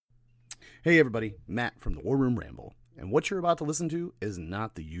Hey everybody, Matt from the War Room Ramble, and what you're about to listen to is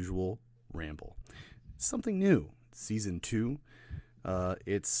not the usual ramble. It's something new. Season 2.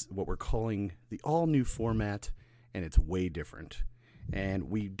 It's what we're calling the all-new format, and it's way different.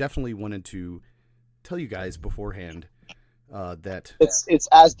 And we definitely wanted to tell you guys beforehand that... It's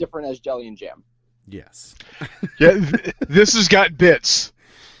as different as Jelly and Jam. Yes. Yeah, this has got bits.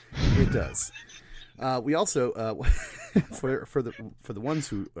 It does. We also, for the ones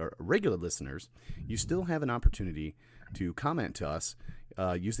who are regular listeners, you still have an opportunity to comment to us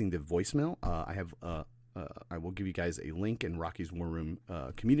using the voicemail. I will give you guys a link in Rocky's War Room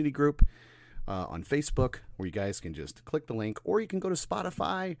community group on Facebook, where you guys can just click the link, or you can go to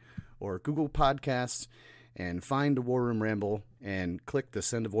Spotify or Google Podcasts and find the War Room Ramble and click the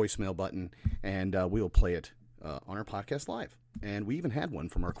send a voicemail button, and we'll play it on our podcast live. And we even had one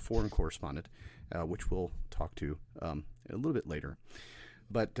from our foreign correspondent, which we'll talk to a little bit later.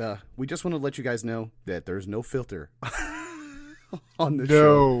 But we just want to let you guys know that there's no filter on the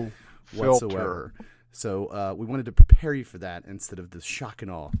show whatsoever. So we wanted to prepare you for that instead of the shock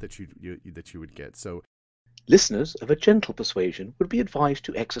and awe that you would get. So listeners of a gentle persuasion would be advised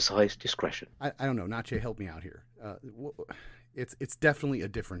to exercise discretion. I don't know, Nache, help me out here. It's definitely a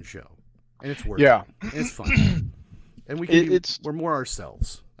different show, and it's worth it. And it's fun, and we're more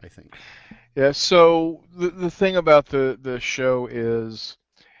ourselves, I think. Yeah. So the thing about the show is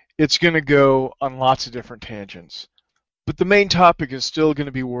it's going to go on lots of different tangents. But the main topic is still going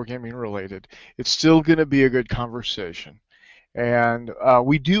to be wargaming related. It's still going to be a good conversation. And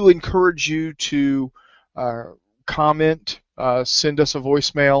we do encourage you to comment, send us a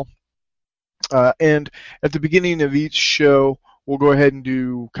voicemail. And at the beginning of each show, we'll go ahead and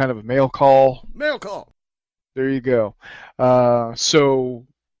do kind of a mail call. Mail call! There you go. So,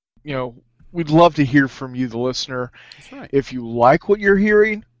 we'd love to hear from you, the listener. That's right. If you like what you're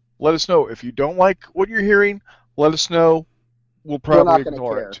hearing, let us know. If you don't like what you're hearing, let us know. We'll probably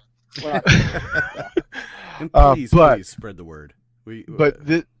ignore it. And please spread the word. Spread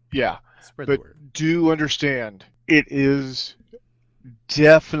the word. Do understand, it is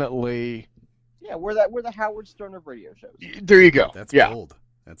definitely... Yeah, we're the Howard Stern of radio shows. There you go. That's bold.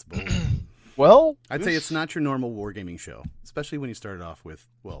 That's bold. Well, I'd say it's not your normal wargaming show, especially when you started off with,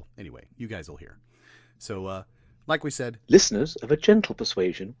 anyway, you guys will hear. So, like we said... listeners of a gentle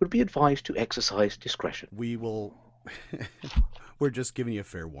persuasion would be advised to exercise discretion. We will... We're just giving you a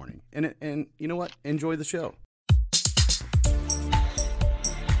fair warning. And you know what? Enjoy the show.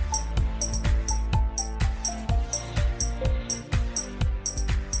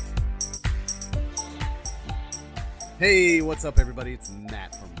 Hey, what's up, everybody? It's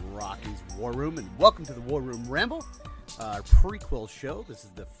Matt from Rocky's War Room, and welcome to the War Room Ramble, our prequel show. This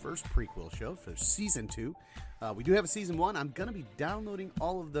is the first prequel show for Season 2. We do have a Season 1. I'm going to be downloading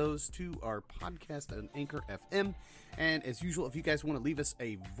all of those to our podcast on Anchor FM. And as usual, if you guys want to leave us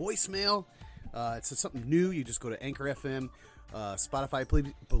a voicemail, it's something new, you just go to Anchor FM, Spotify,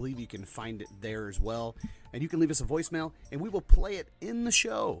 I believe you can find it there as well. And you can leave us a voicemail, and we will play it in the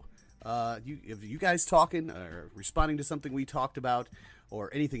show. If you guys talking or responding to something we talked about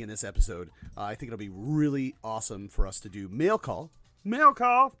or anything in this episode, I think it'll be really awesome for us to do mail call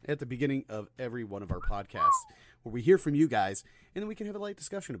at the beginning of every one of our podcasts, where we hear from you guys and then we can have a light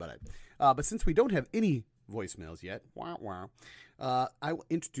discussion about it. But since we don't have any voicemails yet, I will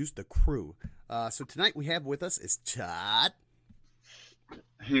introduce the crew. So tonight we have with us is Todd.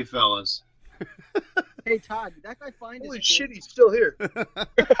 Hey, fellas. Hey, Todd, did that guy find Holy his shit, kid? he's still here.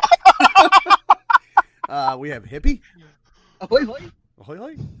 We have Hippie. Ahoy, hoy. Ahoy,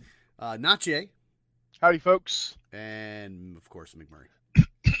 hoy. Nache. Howdy, folks. And, of course, McMurray.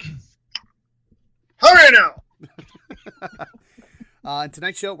 Hurry now! On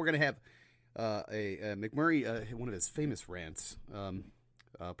tonight's show, we're going to have a McMurray, one of his famous rants.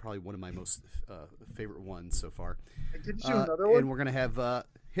 Probably one of my most favorite ones so far. Did you do another one? And we're going to have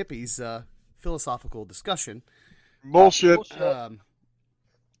Hippie's philosophical discussion. Bullshit.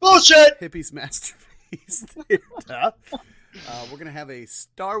 Bullshit! Hippie's masterpiece theater. We're going to have a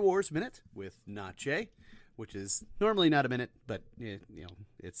Star Wars minute with Nache, which is normally not a minute, but it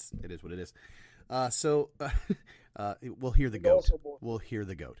is what it is. We'll hear the goat. We'll hear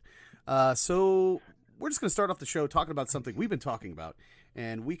the goat. So we're just going to start off the show talking about something we've been talking about,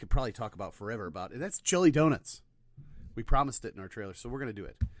 and we could probably talk about forever about, and that's jelly donuts. We promised it in our trailer, so we're going to do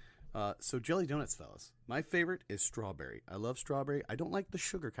it. So jelly donuts, fellas. My favorite is strawberry. I love strawberry. I don't like the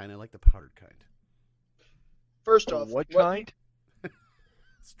sugar kind. I like the powdered kind. First off, what kind?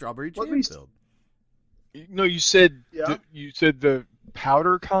 Strawberry jam filled. No, you said Yeah. you said the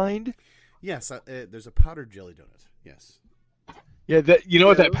powder kind. Yes, there's a powdered jelly donut. Yes. Yeah, you know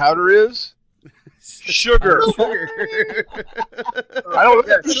what that powder is? Sugar. Sugar. I don't.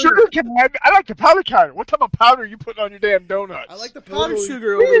 Yeah, the sugar. sugar kind. I like the powder kind. What type of powder are you putting on your damn donuts? I like the powdered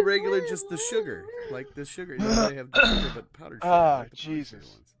sugar over regular, just the sugar. Like the sugar. You know, they have the sugar, but powdered sugar. Ah, I like the powdered sugar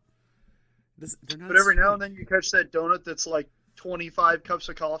Jesus. ones. They're not But every now and sweet. then you catch that donut that's like 25 cups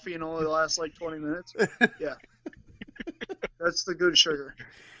of coffee and only lasts like 20 minutes. Yeah. That's the good sugar.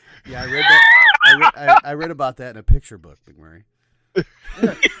 Yeah, I read that. I read about that in a picture book, McMurray.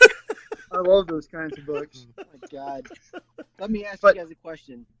 I love those kinds of books. Oh my God. Let me ask But- you guys a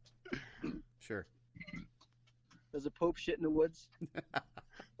question. Sure. Does a pope shit in the woods?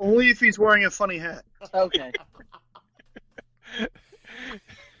 Only if he's wearing a funny hat. Okay.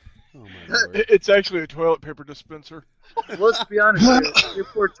 Oh my lord. It's actually a toilet paper dispenser. Let's be honest here.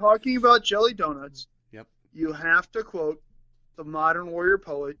 If we're talking about jelly donuts, Yep. you have to quote the modern warrior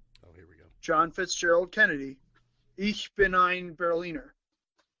poet, Oh, here we go. John Fitzgerald Kennedy, Ich bin ein Berliner.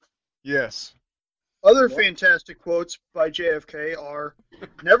 Yes. Other Yep. fantastic quotes by JFK are,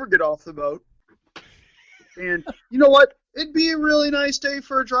 never get off the boat. And you know what? It'd be a really nice day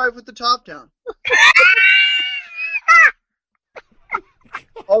for a drive with the top down.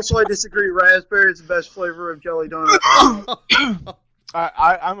 Also, I disagree. Raspberry is the best flavor of jelly donut.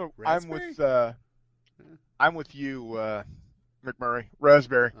 I'm with you, McMurray.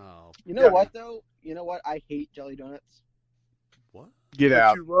 Raspberry. Oh, You know Yeah. what though? You know what? I hate jelly donuts. what? Get But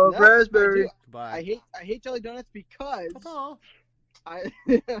out. you love No, raspberry. Goodbye. I hate jelly donuts because Oh.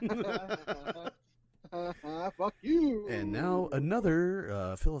 I fuck you. And now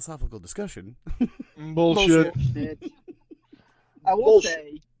another philosophical discussion. Bullshit. Bullshit. I will Bullshit.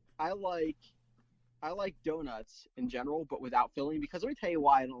 say I like donuts in general, but without filling. Because let me tell you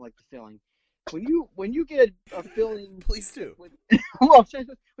why I don't like the filling. When you get a filling, Please do. with, well,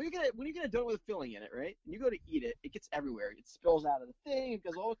 when you get a donut with a filling in it, right? And you go to eat it, it gets everywhere. It spills out of the thing. It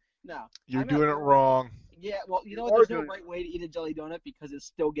goes all no. You're I'm not doing it doing- wrong. Yeah, well, you know You what? are There's no doing it. right way to eat a jelly donut because it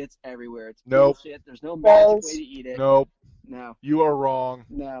still gets everywhere. It's Nope. bullshit. There's no magic False. way to eat it. Nope. No, You are wrong.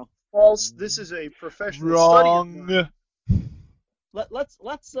 no. False. This is a professional study. of mine. Wrong.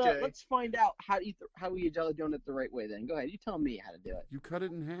 Okay. Let's find out how to eat a jelly donut the right way. Then go ahead. You tell me how to do it. You cut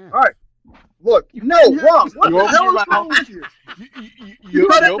it in half. All right. Look, no, wrong. What You the open hell your is wrong mouth. with you? You You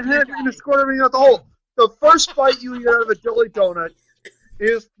cut it in open half, you're gonna squirt everything out the hole. The first bite you eat out of a jelly donut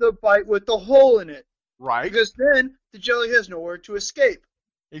is the bite with the hole in it, right. because then the jelly has nowhere to escape.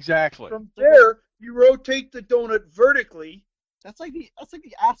 Exactly. From there, you rotate the donut vertically. That's like the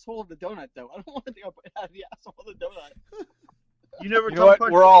asshole of the donut, though. I don't want to think out of the asshole of the donut. You never You know what?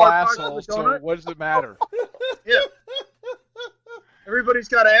 punch We're the all hard part of assholes, the so donut? what does it matter? Yeah. Everybody's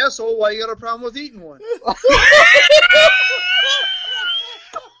got an asshole. Why you got a problem with eating one?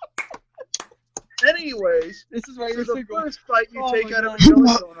 Anyways, This is why so you're the so good. first bite you Oh take my out of a God. jelly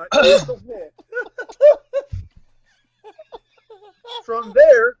donut is the hole. From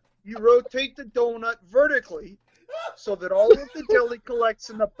there, you rotate the donut vertically so that all of the jelly collects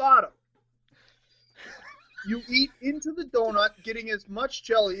in the bottom. You eat into the donut, getting as much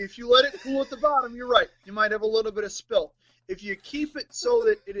jelly. If you let it cool at the bottom, you're right. You might have a little bit of spill. If you keep it so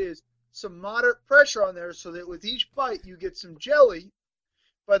that it is some moderate pressure on there so that with each bite you get some jelly,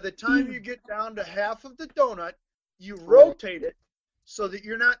 by the time you get down to half of the donut, you rotate it so that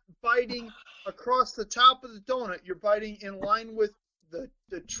you're not biting across the top of the donut. You're biting in line with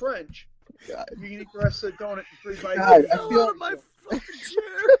the trench. God. You can eat the rest of the donut in 3 bites. God, I Fell feel- out of my fucking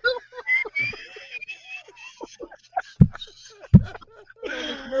chair.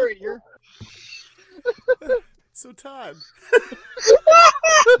 Murray, you're So Todd.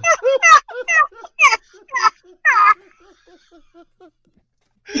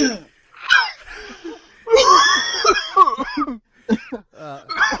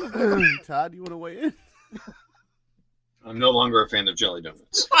 Todd, you want to weigh in? I'm no longer a fan of jelly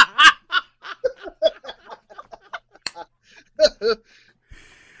donuts.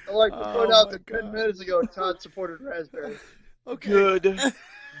 I like to point Oh out my that 10 God. minutes ago, Todd supported raspberry. Okay. Good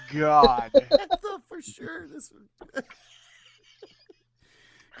God. I thought for sure this would.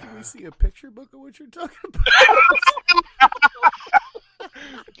 Can we see a picture book of what you're talking about?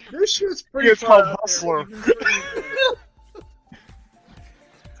 This shit's pretty It's far called out Hustler. there.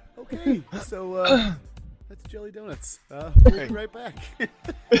 Okay, so that's Jelly Donuts. We'll be right back.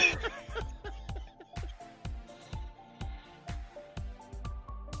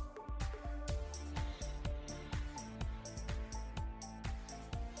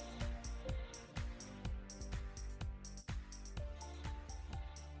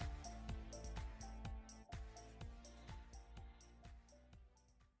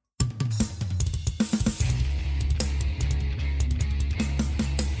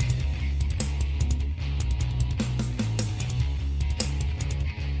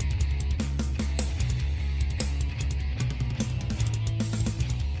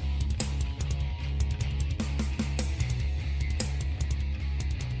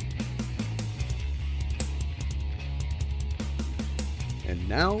 And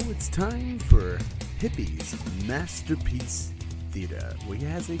now it's time for Hippie's Masterpiece Theater, where he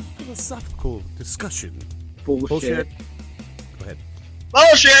has a philosophical discussion. Bullshit. Go ahead.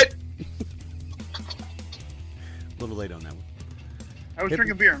 Bullshit! A little late on that one. I was Hippie.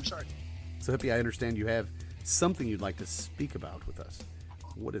 drinking beer. I'm sorry. So, Hippie, I understand you have something you'd like to speak about with us.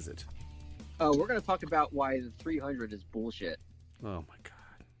 What is it? We're going to talk about why the 300 is bullshit. Oh, my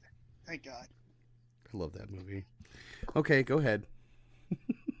God. Thank God. I love that movie. Okay, go ahead.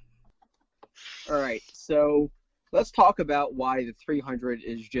 All right, so let's talk about why the 300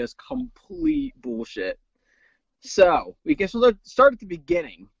 is just complete bullshit. So, we can start at the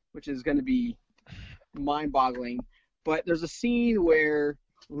beginning, which is going to be mind-boggling. But there's a scene where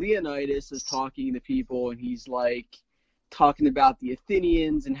Leonidas is talking to people, and he's like talking about the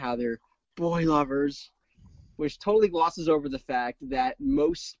Athenians and how they're boy lovers, which totally glosses over the fact that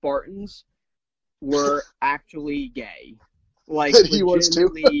most Spartans were actually gay. Like, That he was too?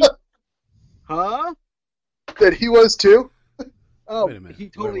 legitimately- Huh? That he was too? Oh, Wait a minute. he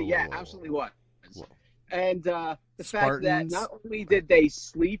totally, Whoa. absolutely was. Whoa. And the fact that Spartans? not only did they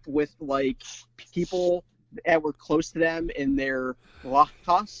sleep with like people that were close to them in their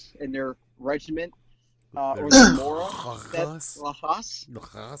lachas, in their regiment, or their mora, that's lachas,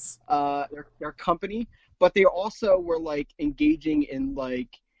 their company, but they also were like engaging in like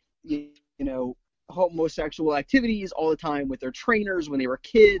you know homosexual activities all the time with their trainers when they were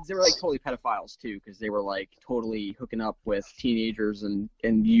kids. They were like totally pedophiles too, because they were like totally hooking up with teenagers and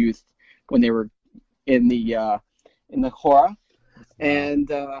youth when they were in the hora.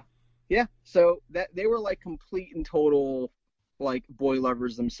 And yeah, so that they were like complete and total like boy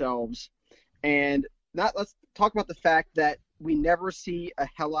lovers themselves. And let's talk about the fact that we never see a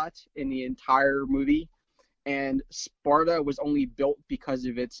helot in the entire movie, and Sparta was only built because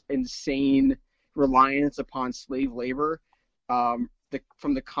of its insane reliance upon slave labor from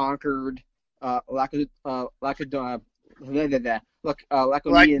the conquered Lacedemonian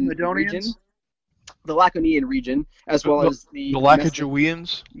region, the Laconian region, as well as the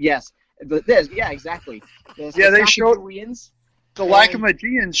Lacedaemonians. Yes, exactly. The They showed Lacedaemonians. the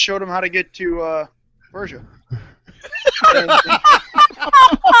Lacedaemonians showed him how to get to Persia. And,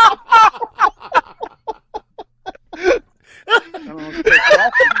 I don't know if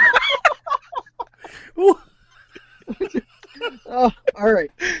it's oh, all right.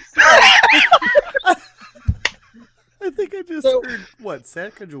 I think I just So- heard, what,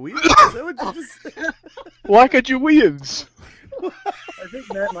 Sacagawea? Is that what you just said? Lacedaemonians. I think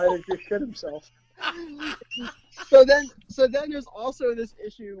Matt might have just shit himself. So then there's also this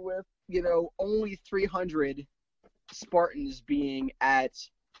issue with only 300 Spartans being at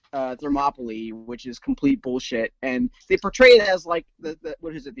Thermopylae, which is complete bullshit, and they portray it as like the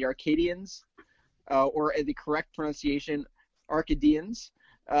what is it, the Arcadians, or the correct pronunciation, Arcadians.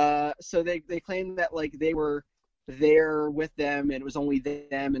 So they claim that like they were there with them, and it was only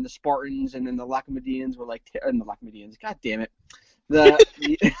them and the Spartans, and then the Lacedaemonians were like, and the Lacedaemonians, god damn it,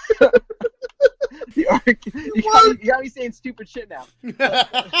 you got me saying stupid shit now.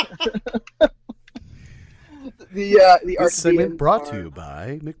 The This segment Arcadians brought are- to you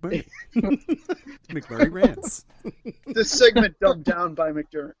by McMurray. McMurray Rants. This segment dubbed down by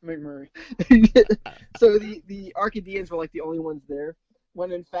McMurray. So the Arcadians were like the only ones there,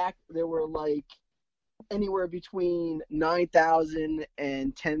 when in fact there were like anywhere between 9,000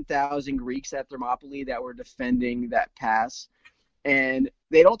 and 10,000 Greeks at Thermopylae that were defending that pass. And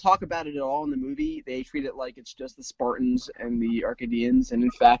they don't talk about it at all in the movie. They treat it like it's just the Spartans and the Arcadians, and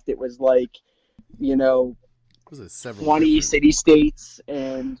in fact it was like, Was it several 20 different- city-states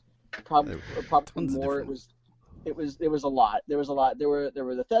and probably Tons of more. different- It was a lot. There was a lot. There were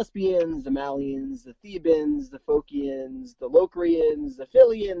the Thespians, the Malians, the Thebans, the Phocians, the Locrians, the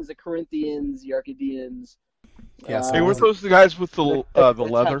Philians, the Corinthians, the Arcadians. Yeah, so Hey, it weren't wasn't- those the guys with the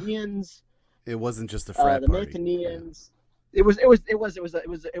leather? Titanians, It wasn't just a frat the party. Mantineans. It was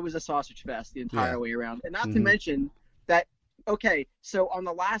a sausage fest the entire Yeah. way around, and not to Mhm. mention that. Okay, so on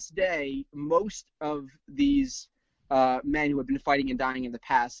the last day, most of these men who had been fighting and dying in the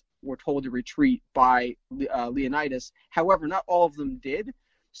past were told to retreat by Leonidas. However, not all of them did.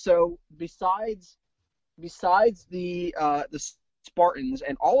 So besides the Spartans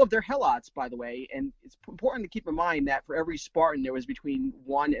and all of their helots, by the way, and it's important to keep in mind that for every Spartan there was between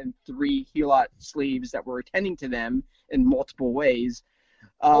 1 and 3 helot slaves that were attending to them in multiple ways.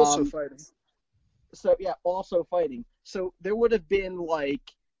 Also fighting. So yeah, also fighting. So there would have been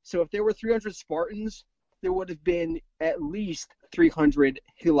if there were 300 Spartans, there would have been at least 300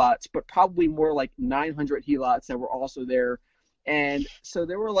 helots, but probably more like 900 helots that were also there. And so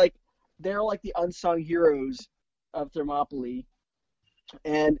they're like the unsung heroes of Thermopylae.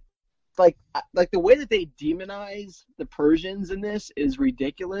 And like the way that they demonize the Persians in this is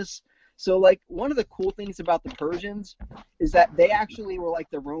ridiculous. So like one of the cool things about the Persians is that they actually were like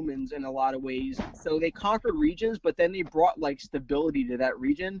the Romans in a lot of ways. So they conquered regions, but then they brought like stability to that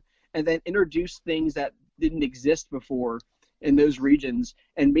region and then introduced things that didn't exist before in those regions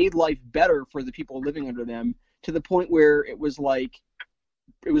and made life better for the people living under them to the point where it was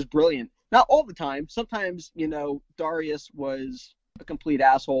brilliant. Not all the time. Sometimes, Darius was a complete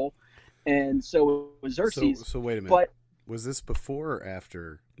asshole, and so was Xerxes. So wait a minute. But was this before or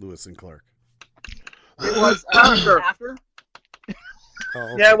after Lewis and Clark? it was after.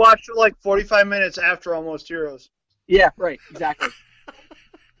 Oh, okay. Yeah, I watched it like 45 minutes after Almost Heroes. Yeah, right, exactly.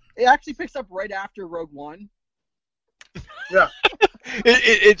 It actually picks up right after Rogue One. Yeah.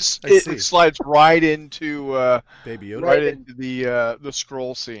 It slides right into Baby Yoda. right into the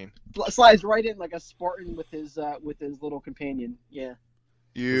scroll scene. Slides right in like a Spartan with his little companion. Yeah.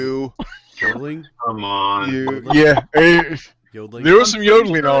 Yodeling. Come on. Yeah. Yodeling. There was some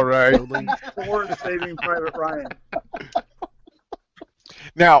yodeling, all right. Yodeling. For Saving Private Ryan.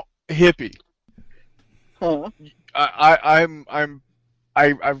 Now, Hippie, Huh?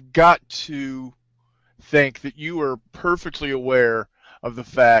 I've got to think that you are perfectly aware of the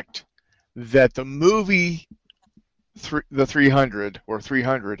fact that the movie, the 300 or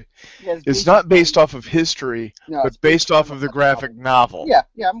 300, Yeah, is not based off of history, No, but it's based off of the graphic novel. Yeah,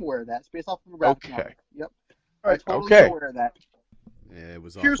 I'm aware of that. It's based off of a graphic Okay. novel. Yep. All right. I'm totally Okay. aware of that. Yeah, it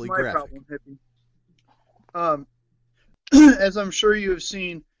was Here's awfully my graphic. problem, Hippie. As I'm sure you have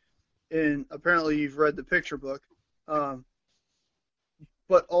seen, and apparently you've read the picture book,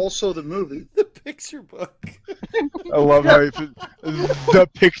 but also the movie. The picture book. I love how you put the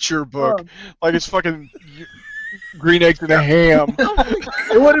picture book, like it's fucking green eggs and a ham.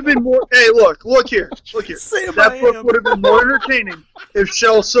 It would have been more. Hey, look here. Sam, That I book am. would have been more entertaining if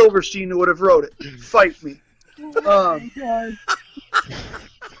Shel Silverstein would have wrote it. Fight me.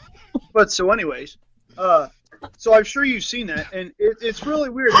 But so, anyways, so I'm sure you've seen that, and it's really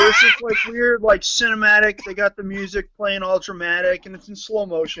weird. There's this like weird, like cinematic. They got the music playing all dramatic, and it's in slow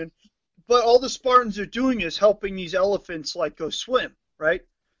motion. But all the Spartans are doing is helping these elephants like go swim, right?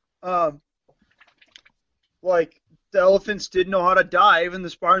 Like the elephants didn't know how to dive, and the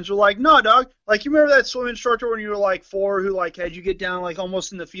Spartans were like, "No, dog." Like you remember that swim instructor when you were like 4, who like had you get down like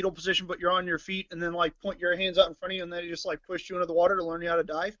almost in the fetal position, but you're on your feet, and then like point your hands out in front of you, and then he just like pushed you into the water to learn you how to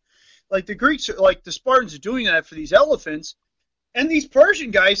dive. Like the Greeks, like the Spartans are doing that for these elephants, and these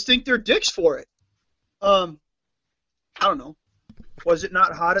Persian guys think they're dicks for it. I don't know. Was it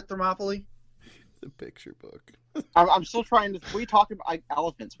not hot at Thermopylae? The picture book. I'm still trying to. What are you talking about?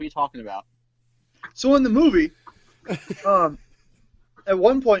 Elephants. What are you talking about? So in the movie, at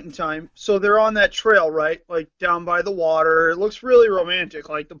one point in time, so they're on that trail, right? Like down by the water. It looks really romantic,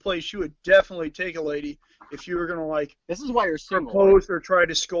 like the place you would definitely take a lady if you were gonna like This is why you're single. propose or try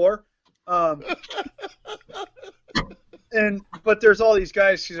to score. But there's all these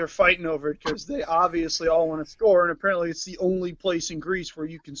guys who are fighting over it because they obviously all want to score, and apparently it's the only place in Greece where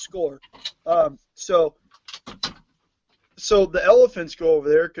you can score. So the elephants go over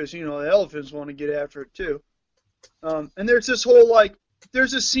there because the elephants want to get after it too. And there's this whole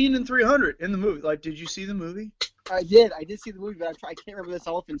there's a scene in 300 in the movie. Like, did you see the movie? I did see the movie, but I can't remember this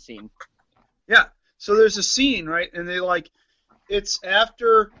elephant scene. Yeah. So there's a scene, right? And they it's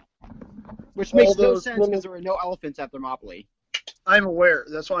after. Which makes no those sense little- because there were no elephants at Thermopylae. I'm aware.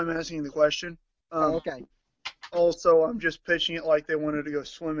 That's why I'm asking the question. Okay. Also, I'm just pitching it like they wanted to go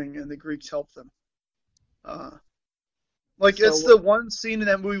swimming and the Greeks helped them. It's the one scene in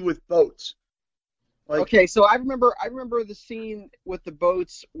that movie with boats. Okay, so I remember the scene with the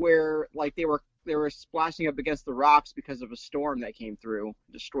boats where they were splashing up against the rocks because of a storm that came through,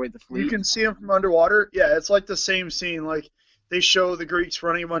 destroyed the fleet. You can see them from underwater. Yeah, it's like the same scene. Like they show the Greeks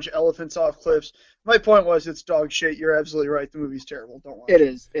running a bunch of elephants off cliffs. My point was, it's dog shit. You're absolutely right. The movie's terrible. Don't watch it. It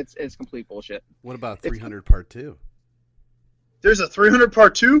is. It's complete bullshit. What about 300 Part 2? There's a 300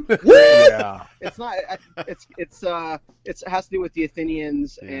 Part 2? Yeah. It's not. It has to do with the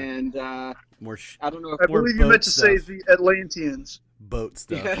Athenians Yeah. and More I don't know. I If More believe you meant boat to say stuff. the Atlanteans. boat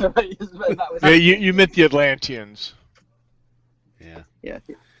stuff. that was, Yeah, you meant the Atlanteans. Yeah. yeah.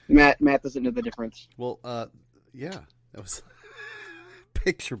 Matt doesn't know the difference. Well, yeah, that was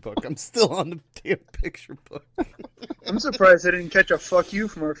picture book. I'm still on the damn picture book. I'm surprised I didn't catch a fuck you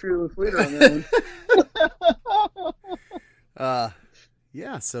from our fearless leader on that one.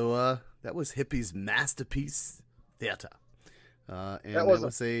 Yeah. So that was Hippie's masterpiece theater, and That that was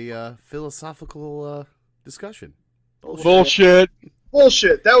was a philosophical discussion. Bullshit.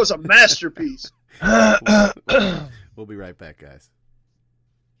 Bullshit. That was a masterpiece. We'll be right back, guys.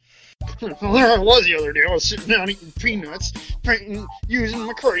 Well, there I was the other day. I was sitting down eating peanuts, painting, using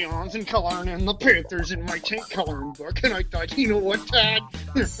my crayons and coloring in the Panthers in my tank coloring book. And I thought, you know what, Todd?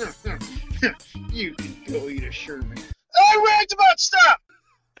 You can go eat a Sherman. I rant about stuff!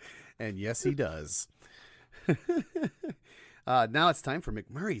 And yes, he does. Now it's time for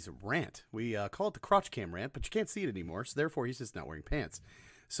McMurray's rant. We call it the crotch cam rant, but you can't see it anymore, so therefore he's just not wearing pants.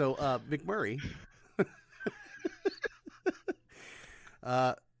 So, McMurray...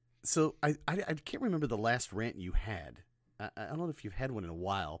 So I can't remember the last rant you had. I don't know if you've had one in a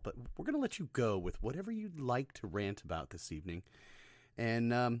while, but we're going to let you go with whatever you'd like to rant about this evening.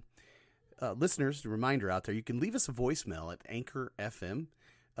 And listeners, a reminder out there, you can leave us a voicemail at Anchor FM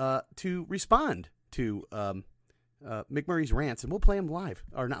to respond to McMurray's rants, and we'll play them live.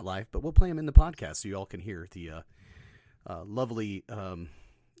 Or not live, but we'll play them in the podcast so you all can hear the lovely...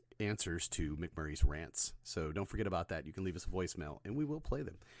 answers to McMurray's rants. So don't forget about that. You can leave us a voicemail and we will play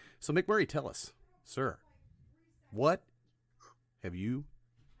them. So McMurray, tell us, sir, what's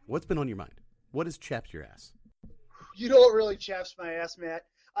been on your mind? What has chapped your ass? You know what really chaps my ass, Matt?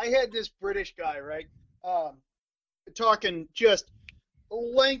 I had this British guy, right? Talking just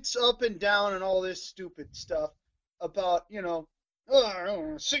lengths up and down and all this stupid stuff about,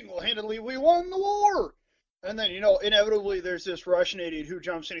 single-handedly we won the war. And then, inevitably there's this Russian idiot who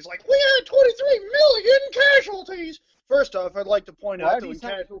jumps in. He's like, we had 23 million casualties. First off, I'd like to point out that when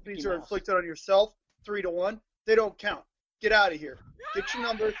casualties are inflicted on yourself, 3-1, they don't count. Get out of here. Get your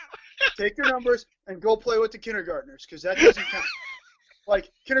numbers, take your numbers, and go play with the kindergartners, because that doesn't count.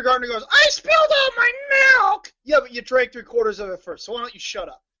 Like, kindergartner goes, I spilled all my milk! Yeah, but you drank 3/4 of it first, so why don't you shut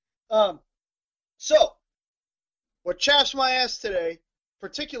up? So, what chaps my ass today,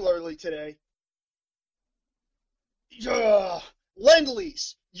 particularly today,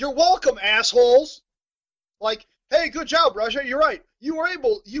 Lend-Lease. You're welcome, assholes. Like, hey, good job, Russia. You're right. You were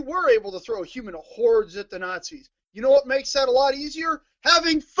able to throw human hordes at the Nazis. You know what makes that a lot easier?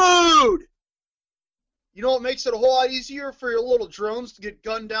 Having food. You know what makes it a whole lot easier for your little drones to get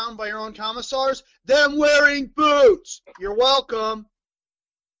gunned down by your own commissars? Them wearing boots. You're welcome.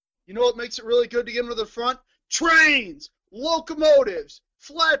 You know what makes it really good to get into the front? Trains, locomotives,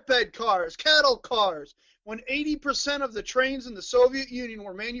 flatbed cars, cattle cars. When 80% of the trains in the Soviet Union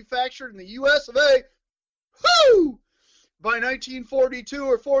were manufactured in the US of A, whoo! By 1942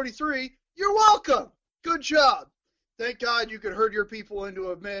 or 43, you're welcome. Good job. Thank God you could herd your people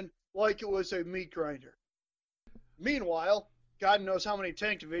into a bin like it was a meat grinder. Meanwhile, God knows how many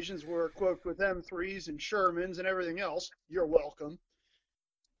tank divisions were equipped with M3s and Shermans and everything else. You're welcome.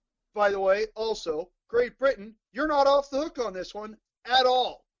 By the way, also, Great Britain, you're not off the hook on this one at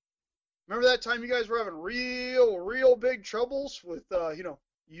all. Remember that time you guys were having real big troubles with,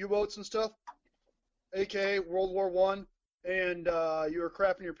 U-boats and stuff? AKA World War I, and you were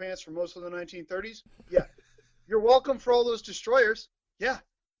crapping your pants for most of the 1930s? Yeah. You're welcome for all those destroyers. Yeah.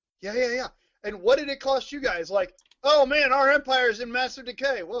 And what did it cost you guys? Like, oh man, our empire's in massive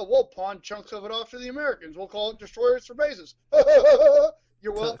decay. Well, we'll pawn chunks of it off to the Americans. We'll call it destroyers for bases.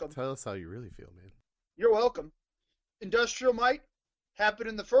 You're welcome. Tell us how you really feel, man. You're welcome. Industrial might happened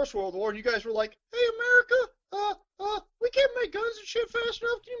in the First World War, and you guys were like, hey, America, we can't make guns and shit fast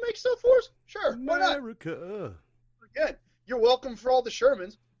enough. Can you make stuff for us? Sure, why not? America. Again, you're welcome for all the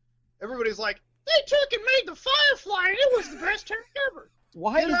Shermans. Everybody's like, they took and made the Firefly, and it was the best tank ever.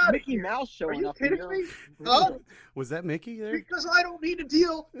 Why is Mickey Mouse showing up? Are you kidding me? Was that Mickey there? Because I don't need to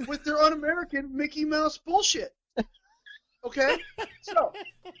deal with their un-American Mickey Mouse bullshit. Okay? So,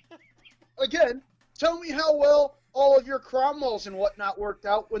 again, tell me how well all of your Cromwells and whatnot worked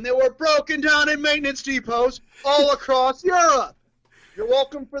out when they were broken down in maintenance depots all across Europe. You're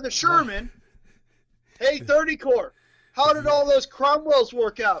welcome for the Sherman. Hey, 30 Corps, how did all those Cromwells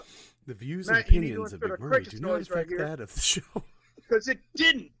work out? The views and opinions of McMurray do not affect that of the show. Because it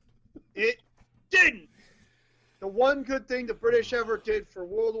didn't. It didn't. The one good thing the British ever did for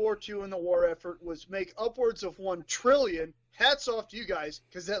World War II and the war effort was make upwards of 1 trillion, hats off to you guys,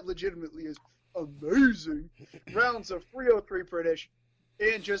 because that legitimately is amazing, rounds of 303 British,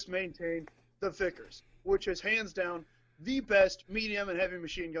 and just maintain the Vickers, which is hands down the best medium and heavy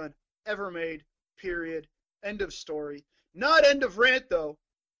machine gun ever made, period. End of story. Not end of rant, though,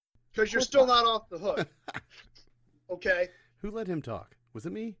 because you're still not off the hook. Okay? Who let him talk? Was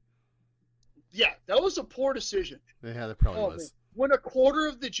it me? Yeah, that was a poor decision. Yeah, that probably was. Man. When a quarter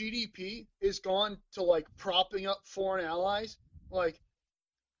of the GDP is gone to, like, propping up foreign allies, like,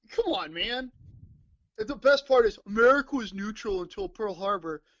 come on, man. The best part is America was neutral until Pearl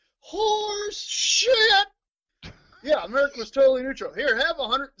Harbor. Horse shit! Yeah, America was totally neutral. Here, have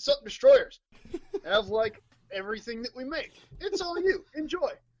 100-something destroyers. Have, like, everything that we make. It's all you. Enjoy.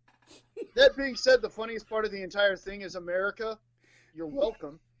 That being said, the funniest part of the entire thing is America, you're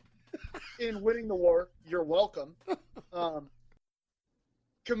welcome. In winning the war, you're welcome.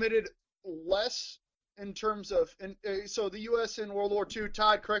 Committed less in terms of, so the U.S. in World War II,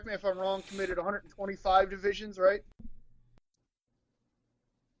 Todd, correct me if I'm wrong, committed 125 divisions, right?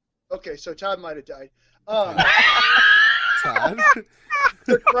 Okay, so Todd might have died. Todd?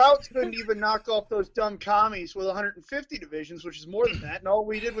 The Krauts couldn't even knock off those dumb commies with 150 divisions, which is more than that. And all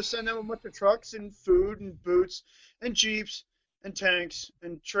we did was send them a bunch of trucks and food and boots and jeeps and tanks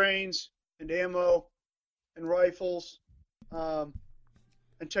and trains and ammo and rifles and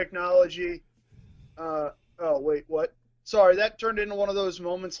technology. Oh, wait, what? Sorry, that turned into one of those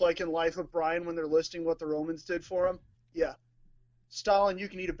moments like in Life of Brian when they're listing what the Romans did for him. Yeah. Stalin, you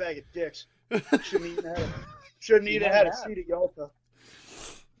can eat a bag of dicks. Shouldn't eat had a seat at Yalta.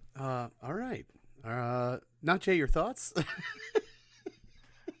 All right. Najee, your thoughts?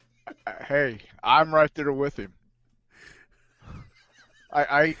 Hey, I'm right there with him.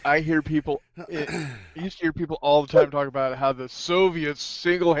 I hear people. I used to hear people all the time talk about how the Soviets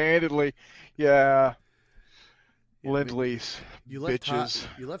single-handedly, Lend-Lease, bitches.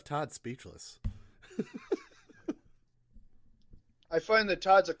 You left Todd speechless. I find that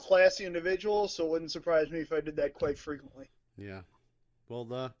Todd's a classy individual, so it wouldn't surprise me if I did that quite frequently. Yeah. Well,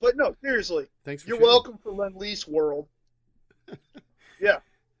 but no, seriously. Thanks for You're sharing. welcome for Lend-Lease world. Yeah.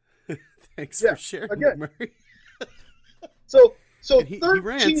 Thanks for sharing, again. Murray. So And he 13,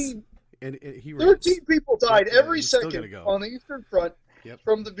 rants. And he rants. 13 people died Yeah, every he's still second gonna go. on the Eastern Front Yep.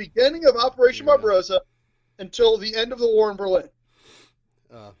 from the beginning of Operation Yeah. Barbarossa until the end of the war in Berlin.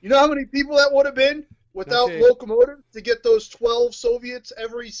 Uh, You know how many people that would have been without Najee. locomotives to get those 12 Soviets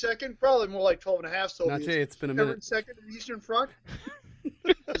every second? Probably more like 12 and a half Soviets. Najee, it's been a every minute. second of the Eastern Front?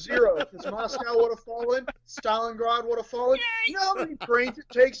 Zero. Because Moscow would have fallen, Stalingrad would have fallen. You know how many brains it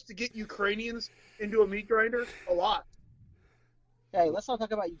takes to get Ukrainians into a meat grinder? A lot. Hey, let's not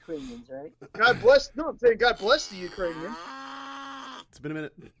talk about Ukrainians, right? God bless. No, I'm saying God bless the Ukrainians. It's been a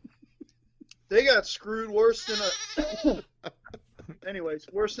minute. They got screwed worse than a. Anyways,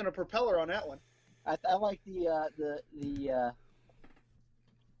 worse than a propeller on that one. I like the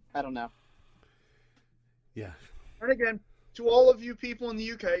I don't know. Yeah. And again, to all of you people in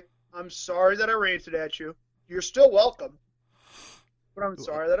the UK, I'm sorry that I ranted at you. You're still welcome. But I'm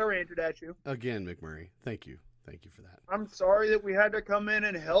sorry that I ranted at you. Again, McMurray. Thank you. Thank you for that. I'm sorry that we had to come in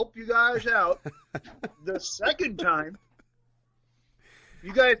and help you guys out the second time.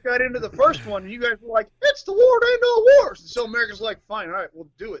 You guys got into the first one, and you guys were like, it's the war to end all wars. And so America's like, fine, all right, we'll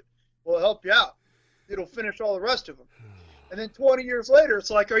do it. We'll help you out. It'll finish all the rest of them. And then 20 years later, it's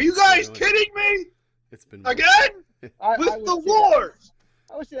like, are you guys kidding me? It's been Again? I With would the say wars?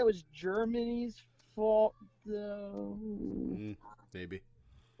 I would say that was Germany's fault, though. Maybe.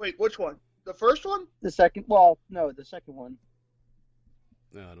 Wait, which one? The first one? The second, well, no, the second one.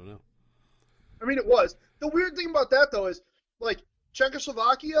 No, I don't know. I mean, it was. The weird thing about that, though, is, like,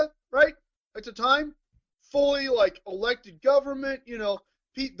 Czechoslovakia, right, at the time, fully, like, elected government, you know,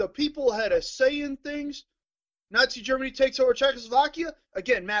 the people had a say in things. Nazi Germany takes over Czechoslovakia.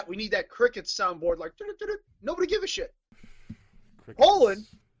 Again, Matt, we need that cricket soundboard, like, nobody give a shit. Crickets. Poland,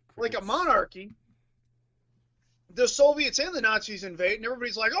 like a Crickets. monarchy, the Soviets and the Nazis invade, and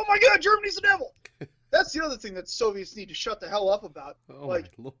everybody's like, oh my God, Germany's the devil. That's the other thing that the Soviets need to shut the hell up about. Oh,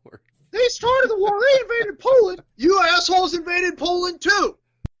 like, my Lord. they started the war. They invaded Poland. You assholes invaded Poland too.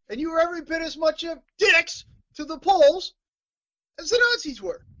 And you were every bit as much of dicks to the Poles as the Nazis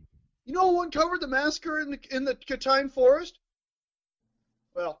were. You know who uncovered the massacre in the Katyn forest?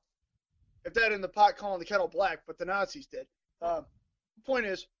 Well, if that in the pot calling the kettle black, but the Nazis did. The point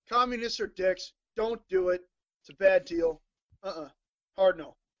is, communists are dicks. Don't do it. It's a bad deal. Hard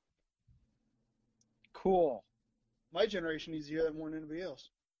no. Cool. My generation needs to hear that more than anybody else.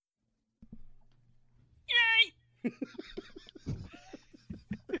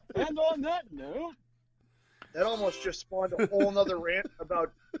 And on that note, That almost just spawned a whole nother rant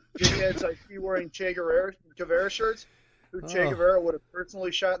about dickheads I see wearing Che Guevara shirts, who Che Oh. Guevara would have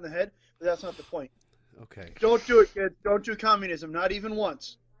personally shot in the head, but that's not the point. Okay. Don't do it, kids. Don't do communism, not even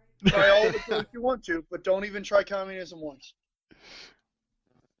once. Try all the things you want to, but don't even try communism once.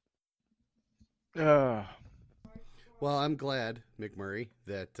 Uh, Well, I'm glad, McMurray,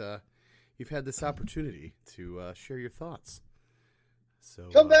 that you've had this opportunity to share your thoughts. So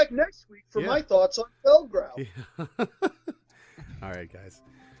Come back next week for yeah. my thoughts on Belgrade. Yeah. All right, guys.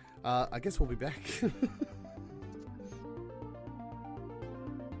 I guess we'll be back.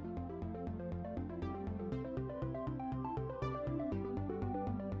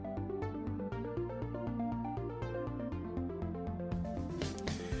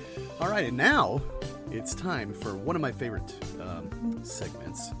 All right, and now it's time for one of my favorite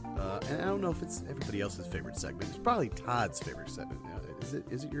segments. And I don't know if it's everybody else's favorite segment. It's probably Todd's favorite segment.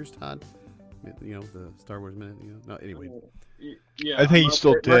 Is it yours, Todd? You know, the Star Wars Minute? You know? No, anyway. Yeah, I think he's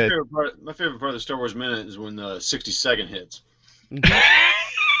still dead. My favorite part of the Star Wars Minute is when the 60-second hits.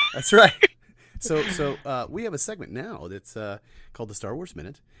 That's right. So we have a segment now that's called the Star Wars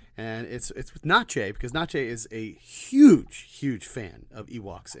Minute, and it's with Nache, because Nache is a huge fan of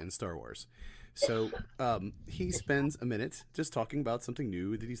Ewoks and Star Wars. So he spends a minute just talking about something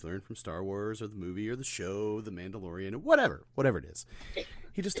new that he's learned from Star Wars or the movie or the show, The Mandalorian, or whatever it is.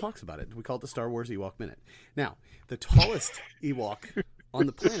 He just talks about it. We call it the Star Wars Ewok Minute. Now, the tallest Ewok on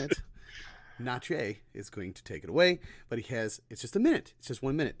the planet, Nache, is going to take it away, but it's just a minute. It's just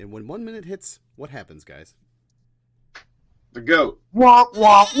 1 minute. And when 1 minute hits, what happens, guys? The goat. Wah,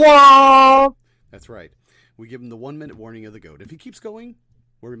 wah, wah. That's right. We give him the 1 minute warning of the goat. If he keeps going,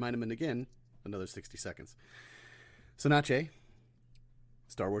 we'll remind him again another 60 seconds. So, Nache,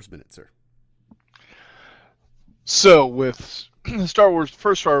 Star Wars Minute, sir. So, with the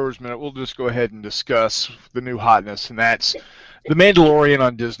first Star Wars Minute, we'll just go ahead and discuss the new hotness, and that's The Mandalorian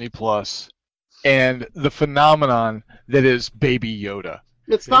on Disney Plus, and the phenomenon that is Baby Yoda.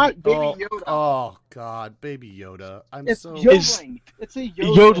 It's not Baby Yoda. Oh, God, Baby Yoda. It's yodeling. It's a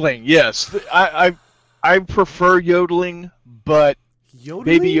yodeling. Yodeling, yes. I prefer yodeling, but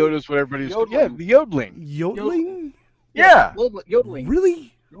Yodeling? Baby Yoda is what everybody's... Yodeling. Yeah, the yodeling. Yodeling? Yeah. Yodeling.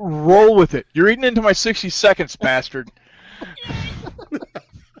 Really? Roll with it. You're eating into my 60 seconds, bastard.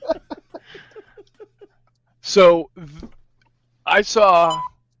 So, I saw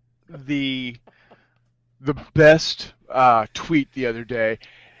the best tweet the other day.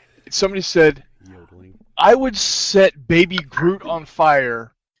 Somebody said, Yodeling. I would set Baby Groot on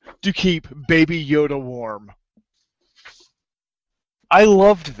fire to keep Baby Yoda warm. I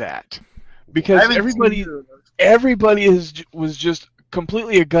loved that because everybody was just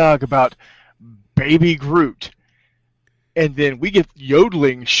completely agog about Baby Groot. And then we get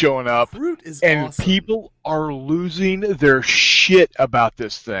yodeling showing up, Groot is and awesome. people are losing their shit about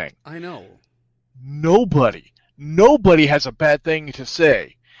this thing. I know. Nobody has a bad thing to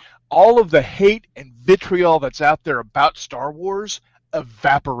say. All of the hate and vitriol that's out there about Star Wars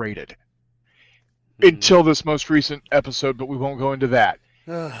evaporated until this most recent episode, but we won't go into that.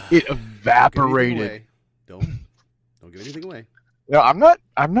 It evaporated. Don't give anything away. No, I'm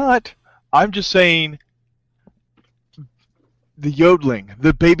not. I'm just saying the yodeling,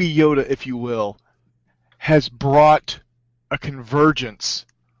 the Baby Yoda, if you will, has brought a convergence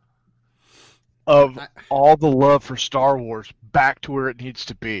of all the love for Star Wars back to where it needs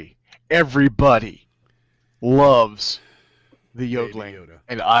to be. Everybody loves the yodeling,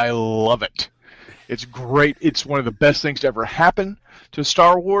 and I love it. It's great. It's one of the best things to ever happen to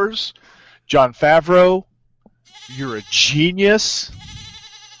Star Wars. Jon Favreau, you're a genius.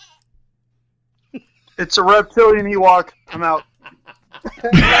 It's a reptilian Ewok. I'm out.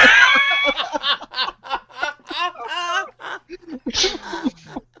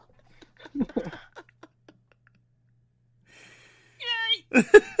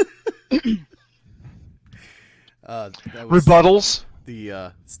 That was Rebuttals?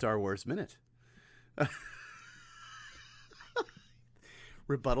 The Star Wars Minute.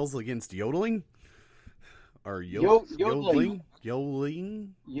 Rebuttals against yodeling? Or yodeling?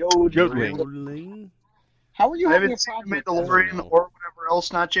 Yodeling? How are you I having haven't a seen problem with Mandalorian that? or whatever else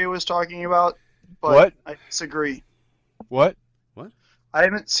Nache was talking about, but What? I disagree. What? I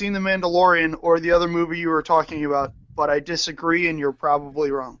haven't seen The Mandalorian or the other movie you were talking about, but I disagree, and you're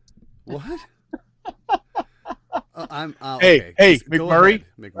probably wrong. What? I'm Hey, okay. Just go McMurray. ahead,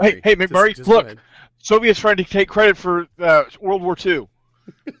 McMurray. Hey, McMurray, Just go look. ahead. Soviets trying to take credit for World War II.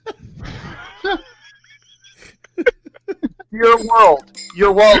 Your world.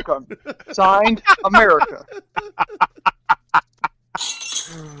 You're welcome. Signed, America.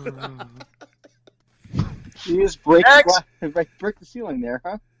 You just break the ceiling there,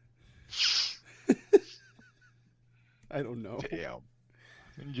 huh? I don't know. Damn.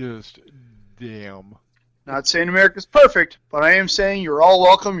 Just damn. Not saying America's perfect, but I am saying you're all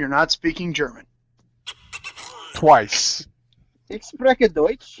welcome. You're not speaking German. Twice. Ich spreche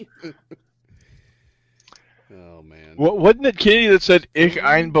Deutsch. Oh man. Wasn't it Kennedy that said Ich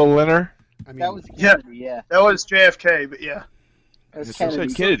ein Berliner? I mean, That was Kennedy, yeah. That was JFK, but yeah. That was It said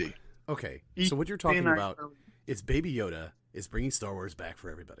Kennedy. Kennedy. okay. So what you're talking about is Baby Yoda is bringing Star Wars back for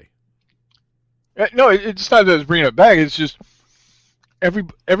everybody. No, it's not that it's bringing it back. It's just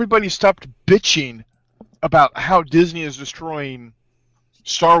everybody stopped bitching about how Disney is destroying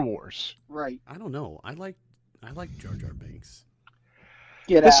Star Wars. Right. I don't know. I like Jar Jar Binks.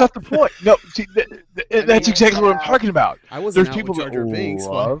 Get That's out. not the point. No, see, that's exactly what I'm talking about. I wasn't There's out people with Jar Jar that Binks.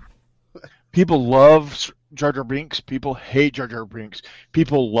 love. People love Jar Jar Binks. People hate Jar Jar Binks.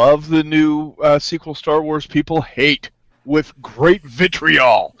 People love the new sequel Star Wars. People hate with great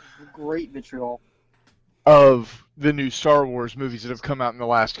vitriol Great vitriol. of the new Star Wars movies that have come out in the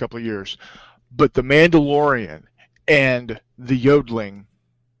last couple of years. But The Mandalorian and the yodeling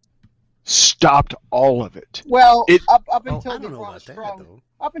stopped all of it. Well, It- up Oh, until I they don't know brought about that, strong. though.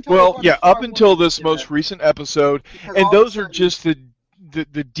 Up until Well, they brought yeah, a strong up until woman this into most that. recent episode, Because and all of a those are sudden- just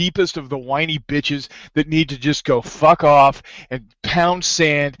the deepest of the whiny bitches that need to just go fuck off and pound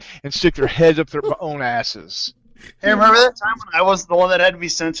sand and stick their heads up their own asses. Hey, remember that time when I was the one that had to be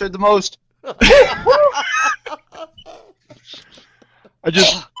censored the most?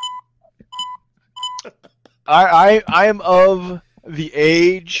 I am of the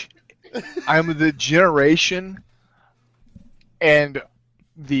age, I'm of the generation, and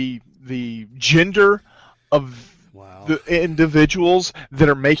the gender of Wow. the individuals that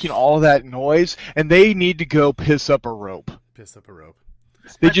are making all of that noise, and they need to go piss up a rope. Piss up a rope.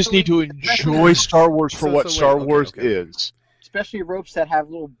 They just need to enjoy Star Wars for So- what so wait, Star okay, Wars okay. is. Especially ropes that have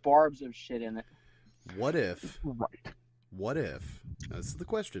little barbs of shit in it. What if? Right. What if? Now, this is the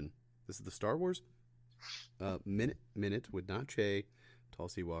question. This is the Star Wars minute with Not Jay, Tall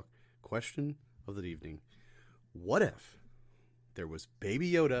Seawalk. Question of the evening. What if there was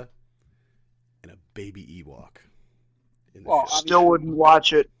Baby Yoda and a Baby Ewok in the Well, show? Still wouldn't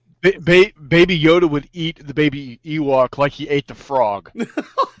watch it. Baby Yoda would eat the baby Ewok like he ate the frog.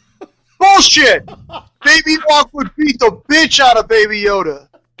 Bullshit! Baby Ewok would beat the bitch out of Baby Yoda.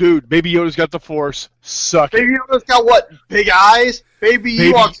 Dude, Baby Yoda's got the Force. Suck it. Baby Yoda's got what? Big eyes? Baby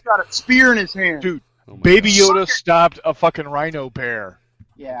Baby- Ewok's got a spear in his hand. Dude, Oh my Baby God. Yoda stopped a fucking rhino bear.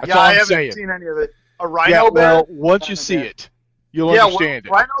 Yeah. That's yeah, all I I'm haven't saying. seen any of it. A rhino Yeah, bear? well, once you Rhino see bear. it, you'll Yeah, understand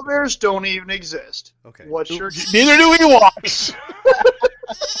well, it. rhino bears don't even exist. Okay. What sure? Neither do Ewoks.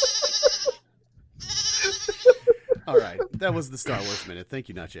 All right. That was the Star Wars minute. Thank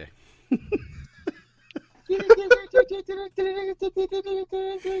you, Not Jay.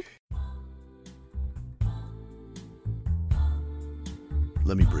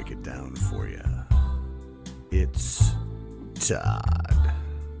 Let me break it down for you. It's Todd.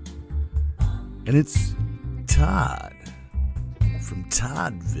 And it's Todd from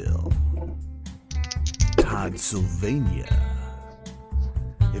Toddville, Todd, Sylvania.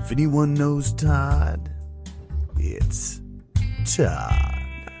 If anyone knows Todd, it's Todd.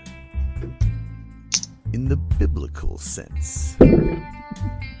 In the biblical sense.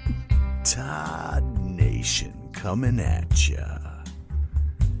 Todd Nation coming at ya.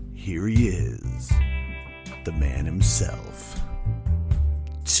 Here he is, the man himself,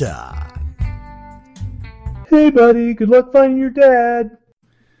 Todd. Hey, buddy. Good luck finding your dad.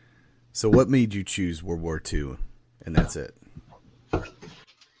 So what made you choose World War II? And that's it.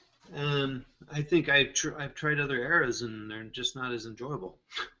 I think I've tried other eras and they're just not as enjoyable.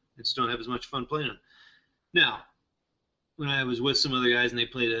 I just don't have as much fun playing them. Now, when I was with some other guys and they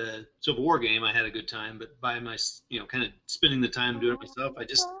played a Civil War game, I had a good time. But by my, kind of spending the time doing it myself, I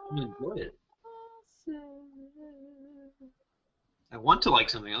just don't enjoy it. I want to like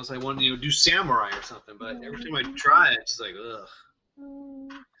something else. I want to do samurai or something. But every time I try, it's just like, ugh.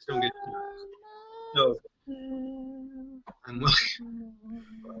 I just don't get to it. So I'm willing.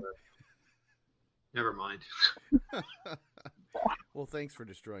 Never mind. Well, thanks for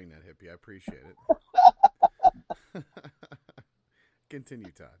destroying that, hippie. I appreciate it.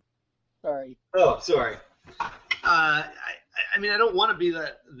 Continue, Todd. Sorry. Oh, sorry. I mean, I don't want to be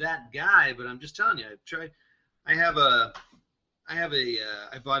that guy, but I'm just telling you. I've tried. I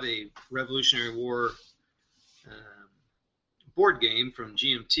bought a Revolutionary War board game from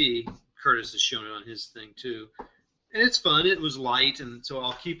GMT. Curtis has shown it on his thing too, and it's fun. It was light, and so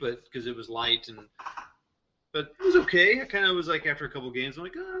I'll keep it because it was light, but it was okay. I kind of was like after a couple games, I'm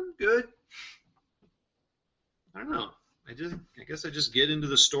like, oh, I'm good. I don't know. I guess I just get into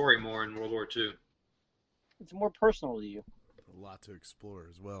the story more in World War II. It's more personal to you. A lot to explore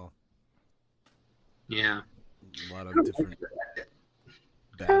as well. Yeah. A lot of different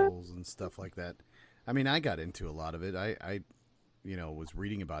battles and stuff like that. I mean, I got into a lot of it. I was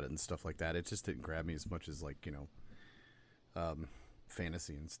reading about it and stuff like that. It just didn't grab me as much as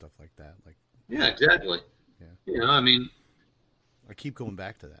fantasy and stuff like that. Like, Yeah, exactly. Yeah. I mean, I keep going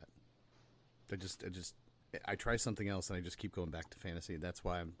back to that. I try something else and I just keep going back to fantasy. That's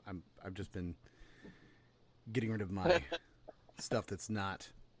why I've just been getting rid of my stuff that's not,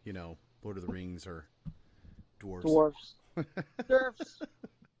 Lord of the Rings or Dwarves. well,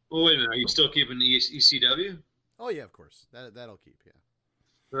 wait a minute. Are you still keeping ECW? Oh yeah, of course. That'll keep. Yeah.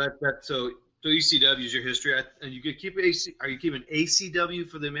 So ECW is your history, and you could keep AC. Are you keeping ACW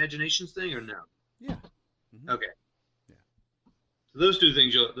for the Imaginations thing or no? Yeah. Mm-hmm. Okay. Yeah. So those two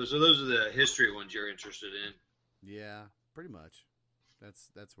things. Those are the history ones you're interested in. Yeah, pretty much.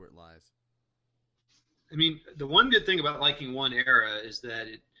 That's where it lies. I mean, the one good thing about liking one era is that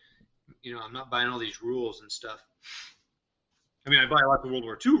I'm not buying all these rules and stuff. I mean, I buy a lot of World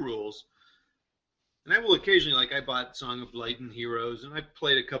War II rules, and I will occasionally, I bought Song of Blight and Heroes, and I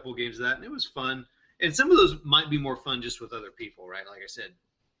played a couple games of that, and it was fun. And some of those might be more fun just with other people, right? Like I said,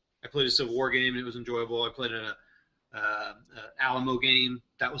 I played a Civil War game, and it was enjoyable. I played a Alamo game.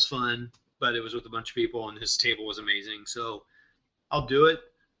 That was fun, but it was with a bunch of people, and his table was amazing. So I'll do it,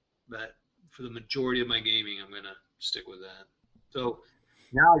 but for the majority of my gaming, I'm going to stick with that. So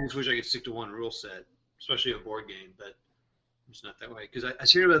now I just wish I could stick to one rule set, especially a board game, but it's not that way. Because I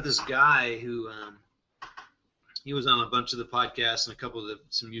was hearing about this guy who he was on a bunch of the podcasts and a couple of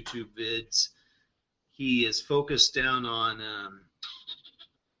some YouTube vids. He is focused down on,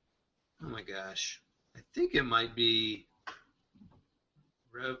 oh my gosh, I think it might be,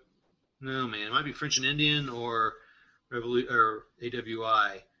 it might be French and Indian or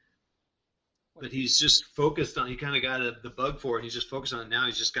AWI. But he's just focused on, he kind of got the bug for it. He's just focused on it now.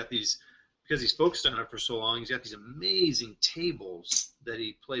 He's just got these, because he's focused on it for so long, he's got these amazing tables that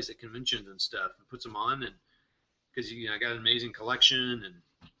he plays at conventions and stuff and puts them on. And because I got an amazing collection, and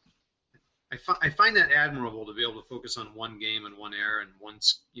I find that admirable to be able to focus on one game and one era and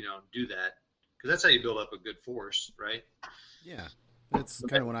do that, because that's how you build up a good force, right? Yeah, that's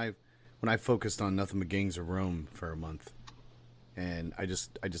kind of when I focused on Nothing But Gangs of Rome for a month, and I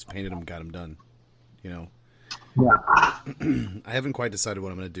just painted them, got them done. Yeah. I haven't quite decided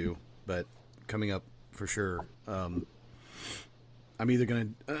what I'm going to do, but coming up for sure. I'm either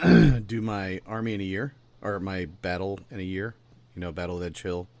going to do my army in a year or my battle in a year, Battle of Edge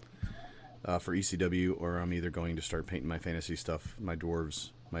Hill for ECW, or I'm either going to start painting my fantasy stuff, my dwarves,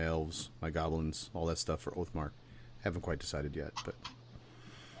 my elves, my goblins, all that stuff for Oathmark. Haven't quite decided yet, but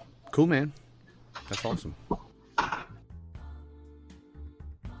cool, man. That's awesome.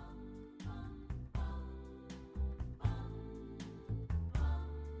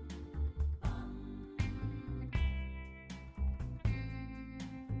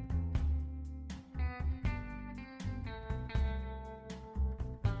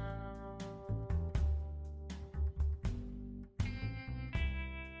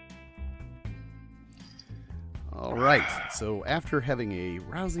 All right, so after having a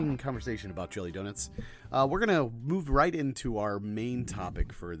rousing conversation about jelly donuts, we're going to move right into our main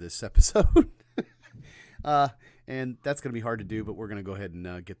topic for this episode. And that's going to be hard to do, but we're going to go ahead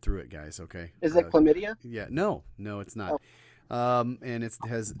and get through it, guys, okay? Is that chlamydia? Yeah, no, it's not. Oh. And it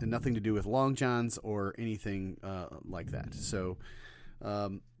has nothing to do with Long Johns or anything like that. So,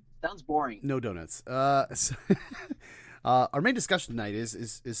 sounds boring. No donuts. Our main discussion tonight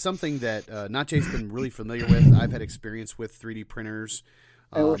is something that Najee has been really familiar with. I've had experience with 3D printers.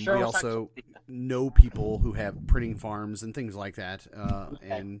 We also know people who have printing farms and things like that,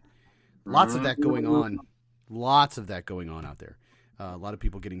 and lots of that going on. Lots of that going on out there. A lot of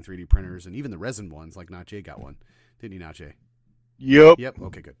people getting 3D printers, and even the resin ones, like Najee got one. Didn't you, Najee? Yep.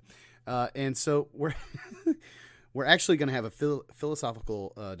 Okay, good. And so we're we're actually going to have a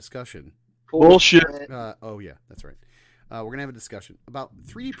philosophical discussion. Bullshit. Oh yeah, that's right. We're going to have a discussion about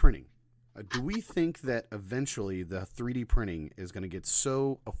 3D printing. Do we think that eventually the 3D printing is going to get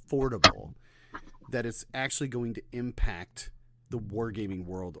so affordable that it's actually going to impact the wargaming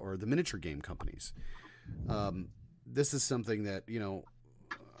world or the miniature game companies? This is something that,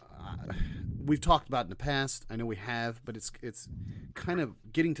 we've talked about in the past. I know we have, but it's kind of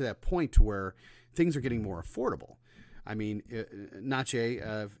getting to that point to where things are getting more affordable. I mean,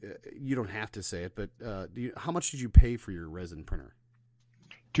 Najee, you don't have to say it, but how much did you pay for your resin printer?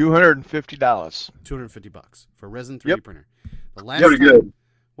 $250. $250 for a resin 3D printer. The last Very time, good.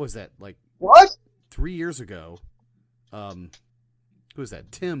 what was that, like What? 3 years ago? Who was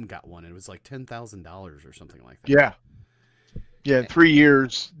that? Tim got one. It was like $10,000 or something like that. Yeah, in 3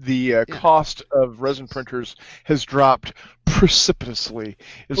 years, the cost of resin printers has dropped precipitously.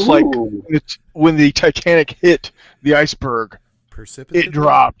 It's like when the Titanic hit the iceberg, it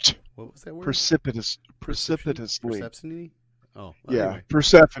dropped. What was that word? Precipitously. Persephone? Oh, well, yeah, anyway.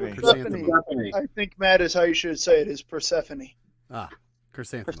 Persephone. Chrysanthemum. I think, Matt, is how you should say it, is Persephone.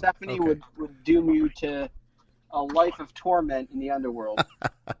 Chrysanthemum. Persephone Okay. would doom you to a life of torment in the underworld.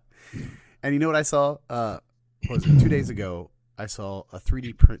 And you know what I saw? What was it, 2 days ago? I saw a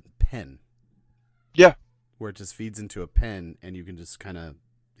 3D print pen. Yeah. Where it just feeds into a pen, and you can just kind of,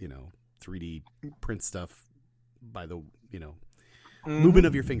 3D print stuff by the, movement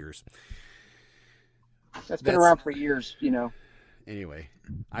of your fingers. That's been around for years, you know. Anyway,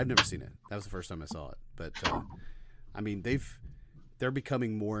 I've never seen it. That was the first time I saw it. But I mean, they're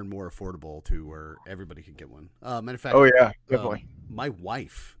becoming more and more affordable to where everybody can get one. Matter of fact, Oh yeah, definitely. My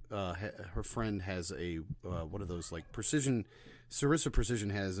wife, her friend has a one of those like precision. Sarissa Precision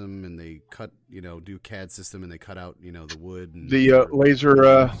has them, and they cut, do CAD system, and they cut out, the wood and The laser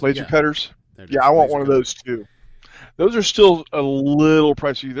cutters. Yeah, I want one of those too. Those are still a little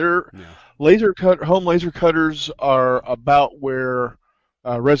pricey. They're home laser cutters are about where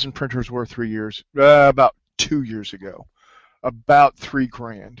resin printers were about 2 years ago, about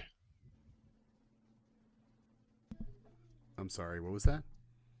 $3,000. I'm sorry, what was that?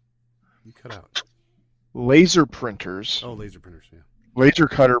 You cut out. Laser printers. Oh, laser printers, yeah. Laser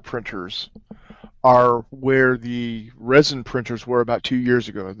cutter printers are where the resin printers were about 2 years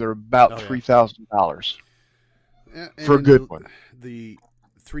ago. They're about $3,000 for a good one. The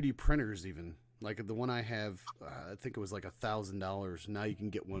 3D printers, even like the one I have, I think it was like $1,000. Now you can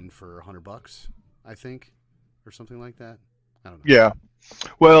get one for $100, I think, or something like that. I don't know. Yeah,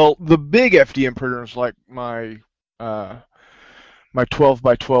 well, the big FDM printers like my 12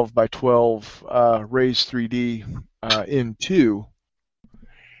 by 12 by 12 Raise 3D M2,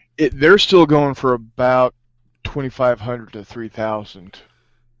 they're still going for about $2,500 to $3,000.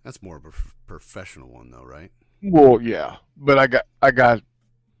 That's more of a professional one, though, right? Well, yeah, but I got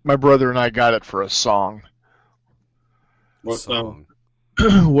my brother and I got it for a song. What song?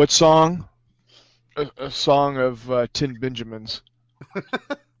 What song? A song of Tin Benjamins.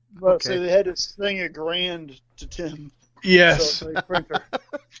 But so they had to sing a grand to Tim. Yes. So printer.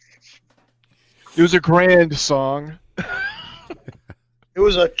 It was a grand song. It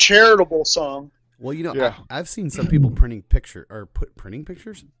was a charitable song. Well, Yeah. I've seen some people posting pictures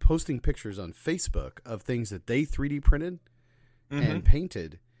on Facebook of things that they 3D printed and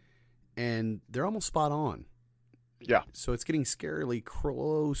painted, and they're almost spot on. Yeah. So it's getting scarily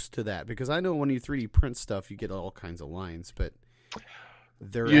close to that, because I know when you 3D print stuff, you get all kinds of lines, but you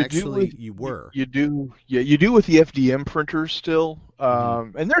do with the FDM printers still,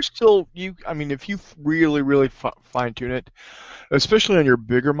 and they're still if you really fine tune it, especially on your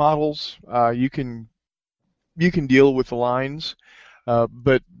bigger models, you can deal with the lines,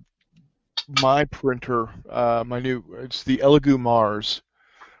 but my printer, it's the Elegoo Mars,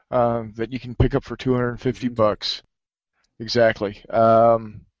 that you can pick up for $250. Exactly.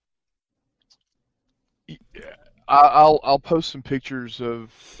 I'll post some pictures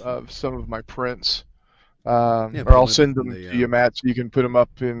of some of my prints, or I'll send them to you, Matt, so you can put them up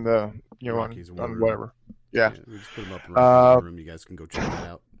in the on whatever. Yeah. We just put them up in the room. You guys can go check that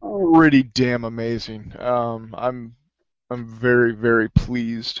out. Pretty damn amazing. I'm very, very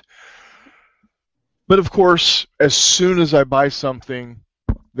pleased. But of course, as soon as I buy something,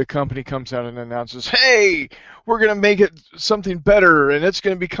 the company comes out and announces, "Hey, we're gonna make it something better, and it's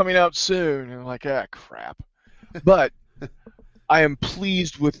gonna be coming out soon." And I'm like, crap. But I am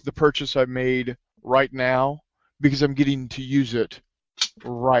pleased with the purchase I made right now, because I'm getting to use it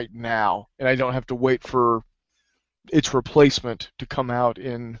right now, and I don't have to wait for its replacement to come out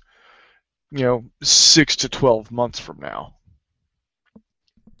in 6 to 12 months from now.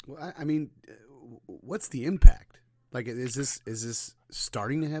 Well, I mean, what's the impact? Like, is this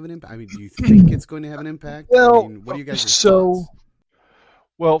starting to have an impact? I mean, do you think it's going to have an impact? Well, what do you guys thoughts?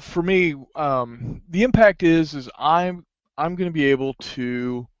 Well, for me, the impact is I'm going to be able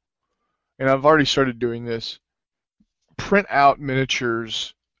to, and I've already started doing this, print out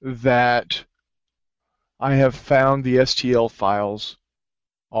miniatures that I have found the STL files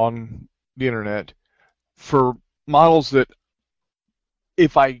on the internet for models that,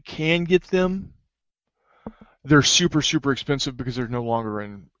 if I can get them, they're super, super expensive because they're no longer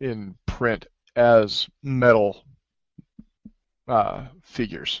in print as metal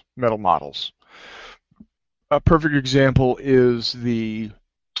figures, metal models. A perfect example is the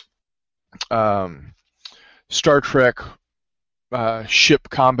Star Trek ship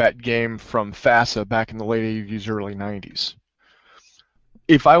combat game from FASA back in the late 80s, early 90s.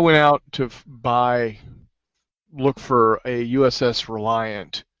 If I went out to look for a USS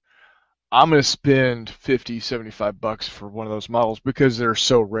Reliant, I'm going to spend $50, $75 for one of those models because they're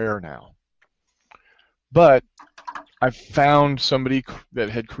so rare now. But I found somebody that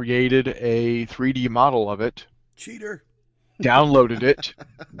had created a 3D model of it. Cheater. Downloaded it,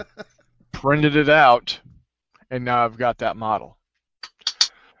 printed it out, and now I've got that model.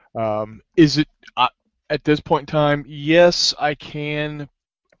 Is it at this point in time? Yes, I can.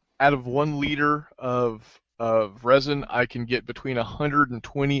 Out of 1 liter of resin, I can get between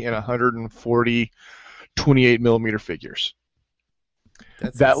 120 and 140 28 millimeter figures.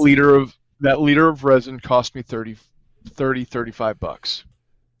 That liter of resin cost me $35.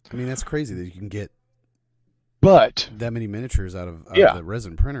 I mean, that's crazy that you can get but that many miniatures out of the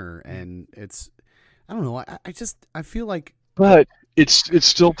resin printer, and I don't know. I feel like. But it's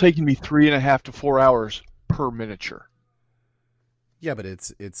still taking me 3.5 to 4 hours per miniature. Yeah, but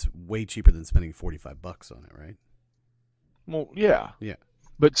it's way cheaper than spending $45 on it, right? Well, yeah. Yeah.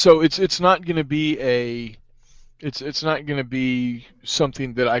 But so it's not going to be it's not going to be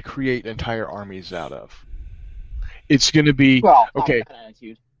something that I create entire armies out of. It's going to be okay.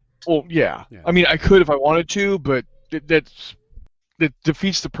 Well, yeah. I mean, I could if I wanted to, but that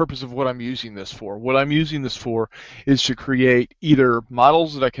defeats the purpose of what I'm using this for. What I'm using this for is to create either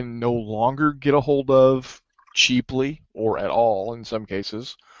models that I can no longer get a hold of cheaply or at all in some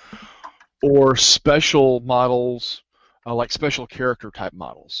cases, or special models, like special character type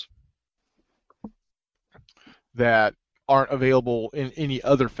models that aren't available in any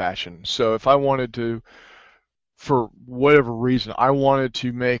other fashion. So if I wanted to, for whatever reason, I wanted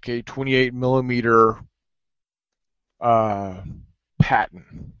to make a 28 millimeter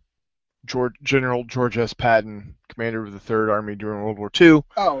Patton, General George S. Patton, commander of the Third Army during World War II.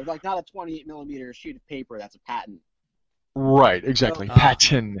 Oh, like not a 28 millimeter sheet of paper. That's a Patton. Right, exactly.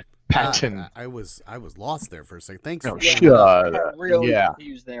 Patton. I was lost there for a second. Thanks. No, for shut I'm up. really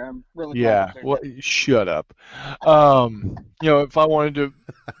confused there. I'm really Shut up. If I wanted to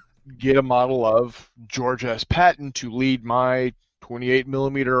get a model of George S. Patton to lead my 28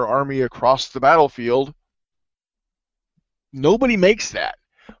 millimeter army across the battlefield, nobody makes that.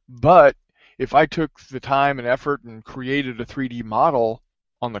 But if I took the time and effort and created a 3D model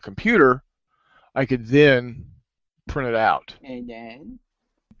on the computer, I could then print it out.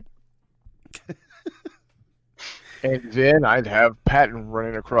 And then I'd have Patton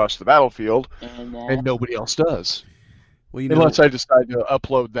running across the battlefield, and nobody else does. Well, unless I decide to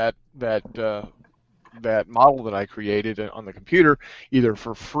upload that model that I created on the computer, either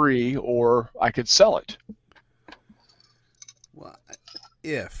for free or I could sell it. Well,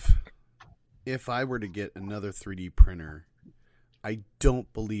 if I were to get another 3D printer, I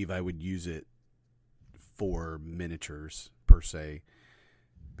don't believe I would use it for miniatures per se,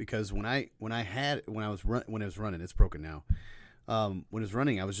 because when I was running, it's broken now. When it was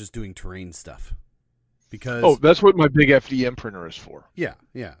running, I was just doing terrain stuff. Because that's what my big FDM printer is for. Yeah,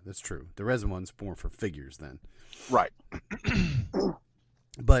 that's true. The resin one's more for figures then. Right.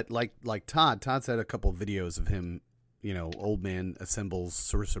 But like Todd's had a couple of videos of him, old man assembles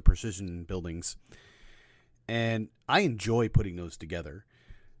Sarissa Precision buildings, and I enjoy putting those together.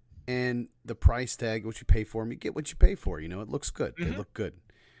 And the price tag, what you pay for them, you get what you pay for. It looks good. Mm-hmm. They look good.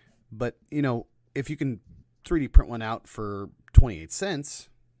 But if you can 3D print one out for 28 cents.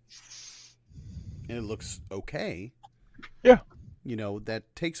 And it looks okay. Yeah. That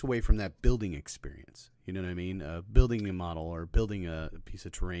takes away from that building experience. You know what I mean? Building a model or building a piece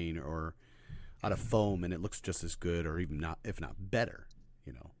of terrain or out of foam, and it looks just as good or even not, if not better.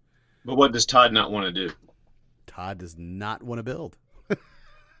 But what does Todd not want to do? Todd does not want to build.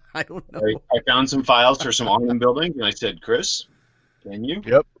 I don't know. I found some files for some awning buildings, and I said, Chris, can you?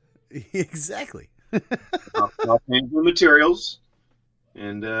 Yep. Exactly. I'll change the materials.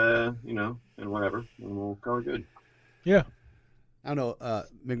 And and whatever, and we'll call it good. Yeah. I don't know,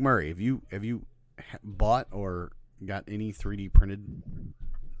 McMurray. Have you bought or got any 3D printed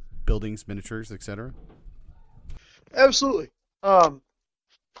buildings, miniatures, etc.? Absolutely.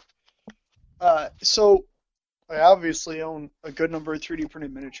 So I obviously own a good number of 3D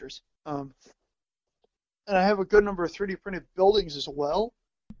printed miniatures. And I have a good number of 3D printed buildings as well.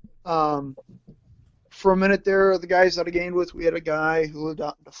 For a minute there, the guys that I gained with, we had a guy who lived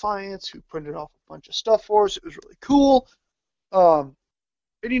out in Defiance who printed off a bunch of stuff for us. It was really cool. And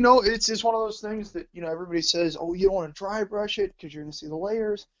it's one of those things that, everybody says, oh, you don't want to dry brush it because you're going to see the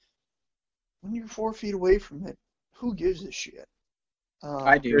layers. When you're 4 feet away from it, who gives a shit?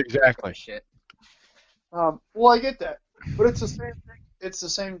 I do. Exactly. Shit. Well, I get that. But it's the same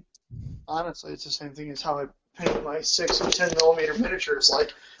thing. Honestly, it's the same thing as how I paint my 6 and 10 millimeter miniatures.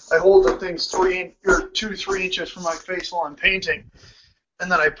 Like, I hold the things 2 to 3 inches from my face while I'm painting, and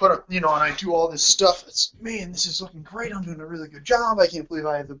then I put up, and I do all this stuff. This is looking great. I'm doing a really good job. I can't believe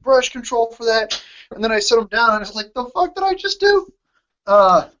I have the brush control for that. And then I set them down, and it's like, the fuck did I just do?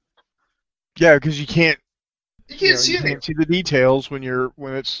 Yeah, because you can't. You can't see anything. You can't see the details when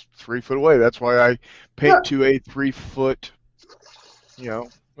it's 3 foot away. That's why I paint to a 3 foot, a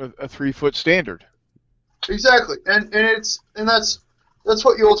 3 foot standard. Exactly, and that's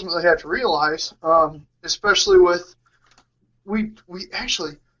what you ultimately have to realize, especially with we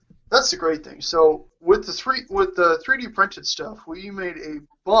actually That's the great thing. So with the 3D printed stuff, we made a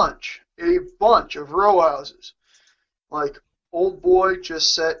bunch of row houses. Like old boy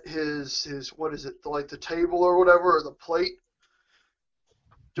just set his what is it, like the table or whatever, or the plate,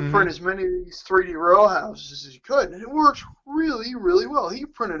 to print as many of these 3D row houses as he could, and it worked really, really well. He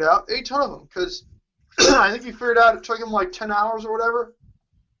printed out a ton of them because I think he figured out it took him like 10 hours or whatever.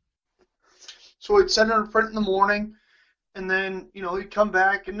 So he'd send him to print in the morning, and then he'd come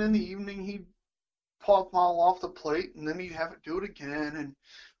back, and in the evening he'd pop them all off the plate, and then he'd have it do it again,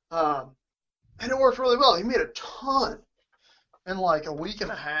 and it worked really well. He made a ton in like a week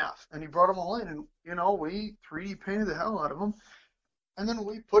and a half, and he brought them all in, and we 3D painted the hell out of them. And then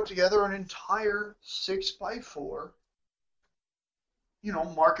we put together an entire 6x4,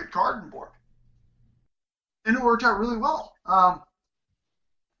 market garden board. And it worked out really well.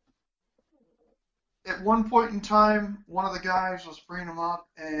 At one point in time, one of the guys was bringing them up,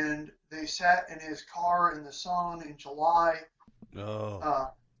 and they sat in his car in the sun in July.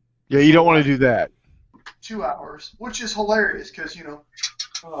 Oh. Yeah, you don't want to do that. 2 hours, which is hilarious because,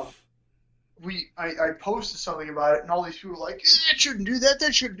 I posted something about it, and all these people were like, that shouldn't do that,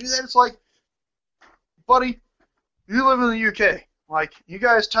 that shouldn't do that. It's like, buddy, you live in the UK. Like, you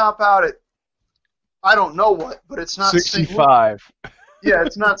guys top out at, I don't know what, but it's not 65. Yeah,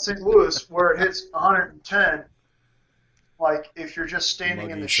 it's not St. Louis where it hits 110, like, if you're just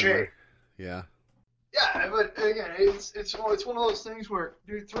standing in the shade. Yeah. Yeah, but again, it's one of those things where,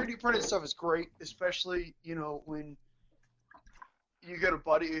 dude, 3D printed stuff is great, especially, when you get a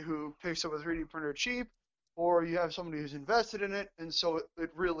buddy who picks up a 3D printer cheap, or you have somebody who's invested in it, and so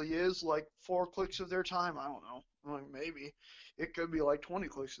it really is like 4 clicks of their time. I don't know. Like maybe it could be like 20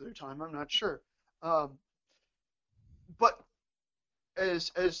 clicks of their time. I'm not sure. But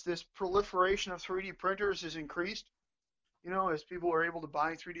as this proliferation of 3D printers has increased, as people are able to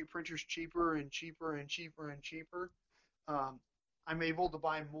buy 3D printers cheaper and cheaper and cheaper and cheaper, I'm able to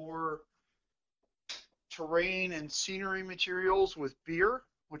buy more terrain and scenery materials with beer,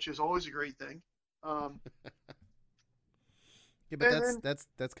 which is always a great thing. Yeah, but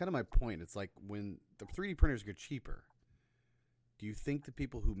that's kind of my point. It's like when the 3D printers get cheaper, do you think the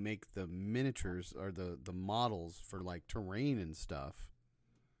people who make the miniatures or the models for like terrain and stuff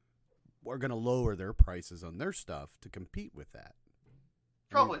are going to lower their prices on their stuff to compete with that?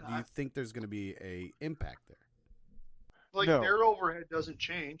 Probably not. Do you think there's going to be a impact there? Like, No. their overhead doesn't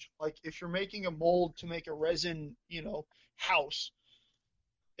change. Like, if you're making a mold to make a resin, house,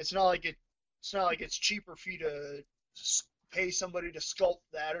 it's not like it's cheaper for you to pay somebody to sculpt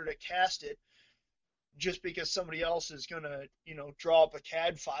that or to cast it just because somebody else is gonna, draw up a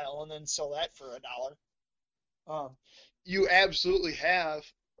CAD file and then sell that for $1. You absolutely have,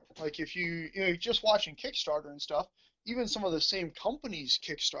 like, if you just watching Kickstarter and stuff, even some of the same companies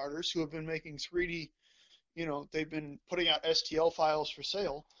Kickstarters who have been making 3D. They've been putting out STL files for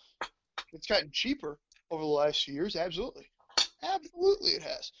sale. It's gotten cheaper over the last few years. Absolutely. Absolutely it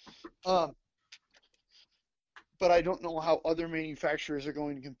has. But I don't know how other manufacturers are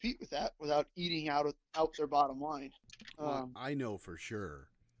going to compete with that without eating out their bottom line. Well, I know for sure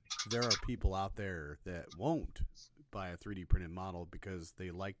there are people out there that won't buy a 3D printed model because they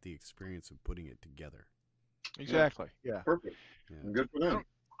like the experience of putting it together. Exactly. Yeah. Perfect. Yeah. Good for them.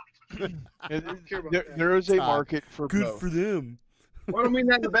 There is a market for Good both. for them. Well, I don't mean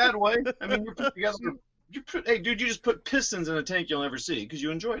that in a bad way. I mean, you put together. Hey, dude, you just put pistons in a tank you'll never see because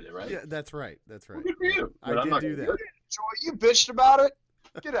you enjoyed it, right? Yeah, that's right. That's right. Well, good for you. I But I'm did not do gonna that. You bitched about it?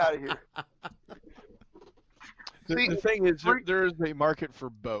 Get out of here. The thing is, there is a market for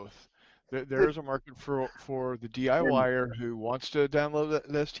both. There is a market for the DIYer who wants to download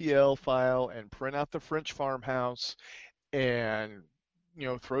the STL file and print out the French farmhouse and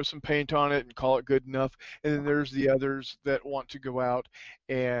throw some paint on it and call it good enough. And then there's the others that want to go out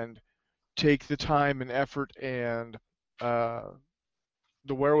and take the time and effort and the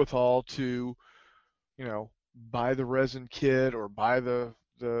wherewithal to buy the resin kit or buy the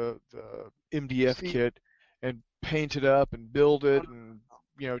MDF kit and paint it up and build it and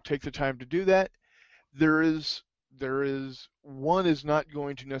take the time to do that. There is one is not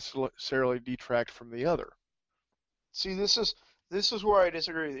going to necessarily detract from the other. See, this is where I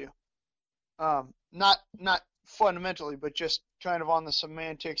disagree with you. Not fundamentally, but just kind of on the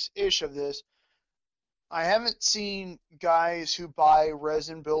semantics-ish of this. I haven't seen guys who buy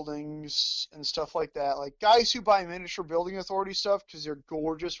resin buildings and stuff like that, like guys who buy miniature building authority stuff because they're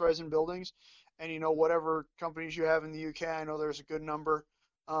gorgeous resin buildings, and whatever companies you have in the UK, I know there's a good number.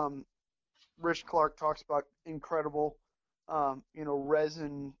 Rich Clark talks about incredible,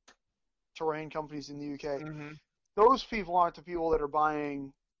 resin terrain companies in the UK. Mm-hmm. Those people aren't the people that are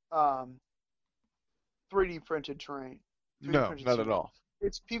buying 3D printed terrain. 3D No, printed not at stuff. all.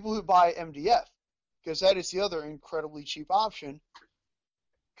 It's people who buy MDF, because that is the other incredibly cheap option.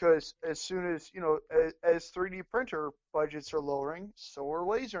 Because as soon as, as 3D printer budgets are lowering, so are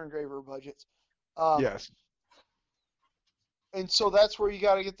laser engraver budgets. Yes. And so that's where you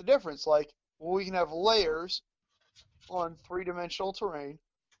got to get the difference. Like, well, we can have layers on three-dimensional terrain,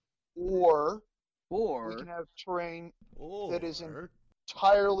 or we can have terrain that is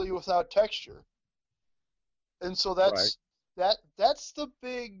entirely without texture. And so that's the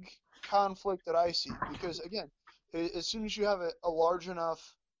big conflict that I see. Because, again, as soon as you have a large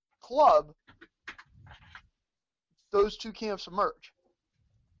enough club, those two camps emerge.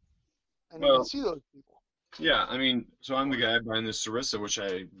 And you can see those people. Yeah, I mean, so I'm the guy buying this Sarissa, which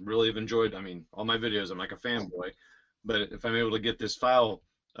I really have enjoyed. I mean, all my videos, I'm like a fanboy. But if I'm able to get this file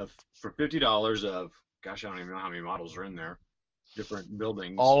for $50 of, gosh, I don't even know how many models are in there, different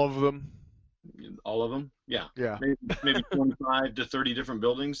buildings. All of them? All of them? Yeah. Yeah. Maybe 25 to 30 different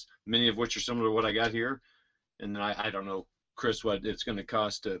buildings, many of which are similar to what I got here. And then I don't know, Chris, what it's going to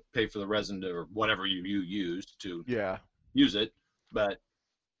cost to pay for the resin or whatever you use to use it. But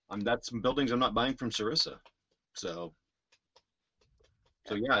that's some buildings I'm not buying from Sarissa. So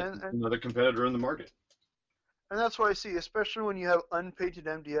yeah, it's another competitor in the market. And that's what I see, especially when you have unpainted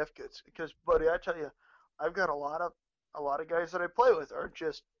MDF kits. Because, buddy, I tell you, I've got a lot of guys that I play with are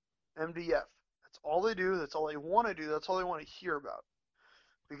just MDF. That's all they do. That's all they want to do. That's all they want to hear about.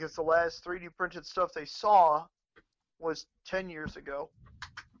 Because the last 3D printed stuff they saw was 10 years ago,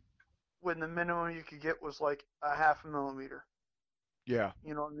 when the minimum you could get was like a 0.5 millimeter. Yeah.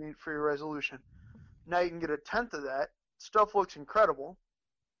 You know what I mean, for your resolution. Now you can get 1/10 of that. Stuff looks incredible.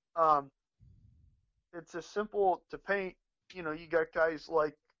 It's as simple to paint. You got guys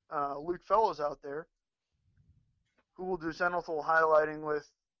like Luke Fellows out there who will do zenithal highlighting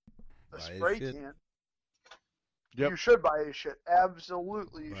with a spray can. Yep. You should buy his shit.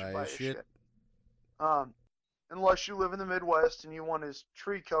 Absolutely, you should buy his shit. Unless you live in the Midwest and you want his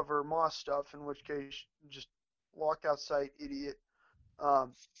tree cover moss stuff, in which case, just walk outside, idiot. That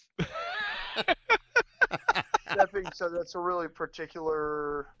being said, that's a really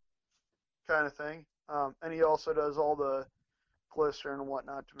particular kind of thing. And he also does all the glycerin and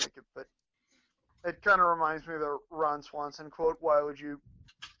whatnot to make it. But it kind of reminds me of the Ron Swanson quote, "Why would you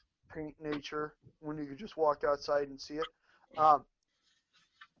paint nature when you could just walk outside and see it?"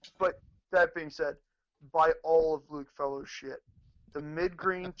 But that being said, buy all of Luke Fellow's shit. The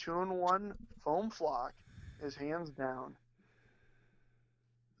mid-green 2-in-1 foam flock is hands down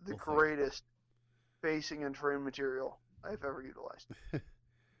the greatest basing and terrain material I've ever utilized.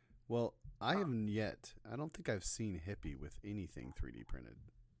 Well, I haven't yet. I don't think I've seen Hippie with anything 3D printed.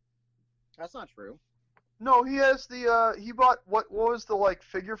 That's not true. No, he has the he bought what was the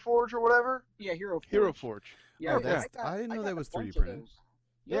Figure Forge or whatever? Yeah, Hero Forge. Hero Forge. Yeah, I didn't know that was 3D printed.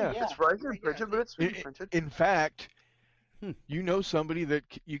 Yeah. It's resin printed, but it's 3D printed. In fact, you know somebody that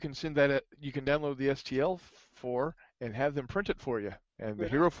you can send that you can download the STL for and have them print it for you. And the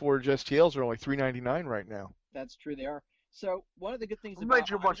Hero Forge STLs are only $3.99 right now. That's true, they are. So one of the good things I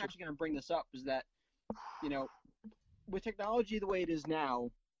was actually going to bring this up is that, with technology the way it is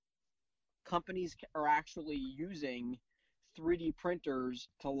now, companies are actually using 3D printers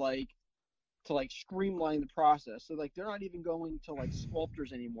to streamline the process. So they're not even going to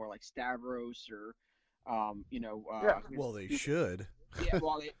sculptors anymore, like Stavros or well, they should. Yeah,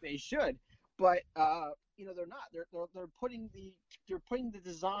 well, they should, but they're not. They're putting the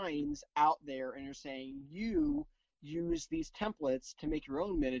designs out there, and they're saying you use these templates to make your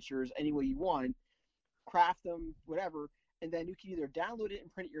own miniatures any way you want, craft them, whatever, and then you can either download it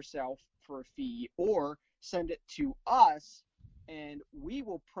and print it yourself for a fee, or send it to us, and we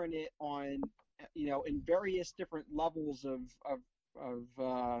will print it on, in various different levels of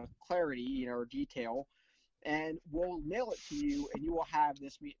clarity, or detail, and we'll mail it to you, and you will have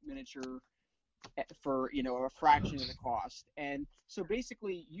this miniature for a fraction of the cost. And so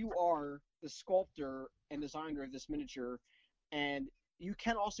basically you are the sculptor and designer of this miniature, and you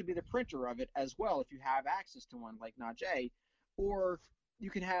can also be the printer of it as well if you have access to one like Najee, or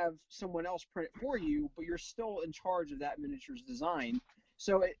you can have someone else print it for you, but you're still in charge of that miniature's design.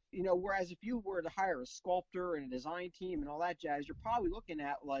 So whereas if you were to hire a sculptor and a design team and all that jazz, you're probably looking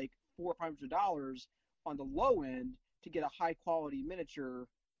at $400 or $500 on the low end to get a high quality miniature,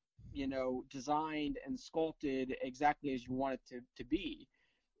 designed and sculpted exactly as you want it to be.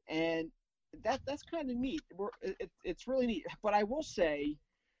 And that's kind of neat. It's really neat. But I will say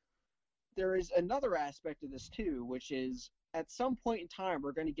there is another aspect of this too, which is at some point in time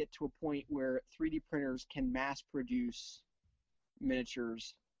we're going to get to a point where 3D printers can mass produce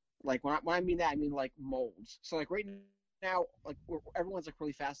miniatures Like when I mean that, I mean like molds. So like right now, like everyone's like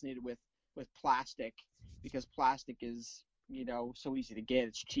really fascinated with plastic, because plastic is, you know, so easy to get,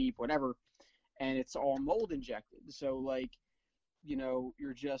 it's cheap, whatever, and it's all mold injected. So like, you know,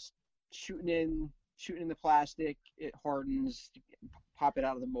 you're just shooting in the plastic, it hardens, pop it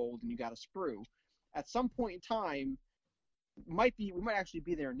out of the mold, and you got a sprue. At some point in time, we might actually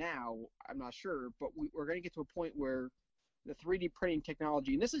be there now, I'm not sure, but we're going to get to a point where the 3D printing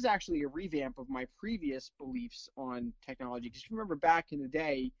technology, and this is actually a revamp of my previous beliefs on technology, because you remember back in the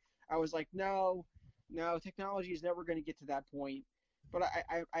day, I was like, no, technology is never going to get to that point. But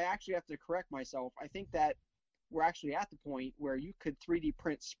I actually have to correct myself. I think that we're actually at the point where you could 3D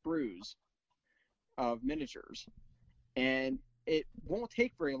print sprues of miniatures, and it won't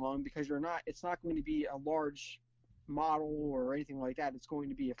take very long, because it's not going to be a large model or anything like that. It's going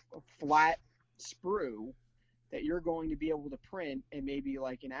to be a flat sprue that you're going to be able to print in maybe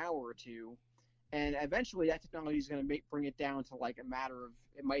like an hour or two, and eventually that technology is going to bring it down to like a matter of,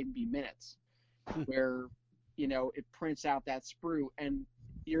 it might even be minutes, where, you know, it prints out that sprue, and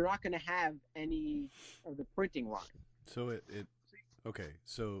you're not going to have any of the printing line. So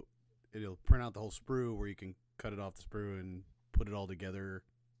so it'll print out the whole sprue, where you can cut it off the sprue and put it all together.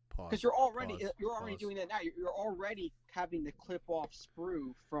 Because you're already doing that now. You're already having to clip off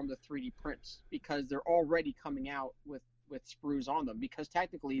sprue from the 3D prints, because they're already coming out with sprues on them, because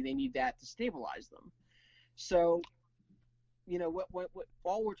technically they need that to stabilize them. So, you know, what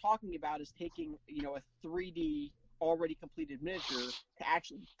all we're talking about is taking, you know, a 3D already completed miniature to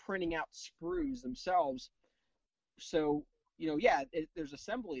actually printing out sprues themselves. So, you know, yeah, there's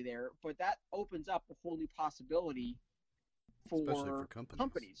assembly there, but that opens up a whole new possibility for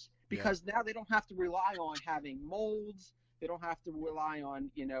companies, because now they don't have to rely on having molds. They don't have to rely on,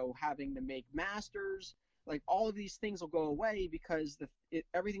 you know, having to make masters. Like, all of these things will go away, because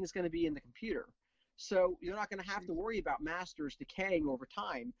everything is going to be in the computer. So you're not going to have to worry about masters decaying over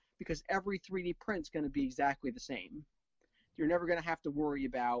time, because every 3D print is going to be exactly the same. You're never going to have to worry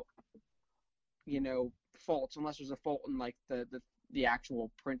about, you know, faults, unless there's a fault in like the actual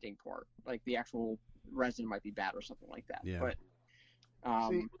printing part, like the actual resin might be bad or something like that. Yeah. But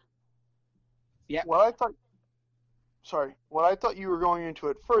what I thought you were going into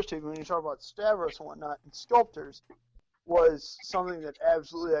at first, even when you talk about Stavros and whatnot and sculptors, was something that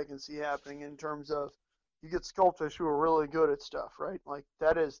absolutely I can see happening, in terms of you get sculptors who are really good at stuff, right? Like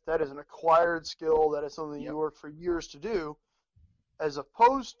that is an acquired skill. That is something you work for years to do, as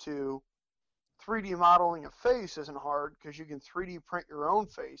opposed to 3D modeling a face isn't hard, because you can 3D print your own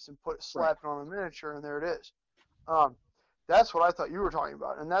face and slap it on a miniature, and there it is. That's what I thought you were talking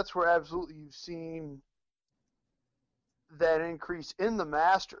about, and that's where absolutely you've seen that increase in the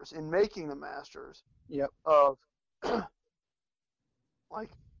masters, in making the masters. Yep. Of like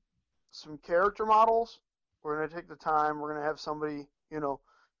some character models. We're going to take the time. We're going to have somebody, you know,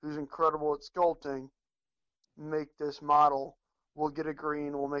 who's incredible at sculpting make this model. We'll get a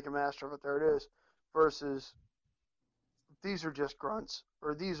green. We'll make a master of it. There it is. Versus these are just grunts,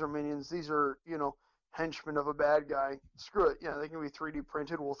 or these are minions. These are, you know, henchmen of a bad guy. Screw it. Yeah, they can be 3D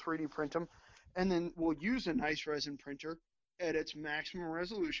printed. We'll 3D print them, and then we'll use a nice resin printer at its maximum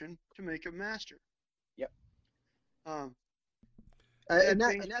resolution to make a master. Yep. And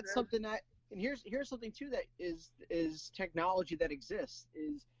that's something that, and here's something too that is technology that exists,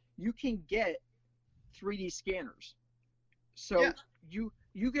 is you can get 3D scanners. So you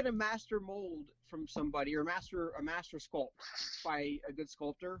get a master mold from somebody, or a master sculpt by a good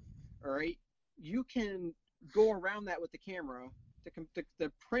sculptor. All right, you can go around that with the camera.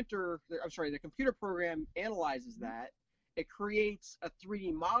 The computer program analyzes that. It creates a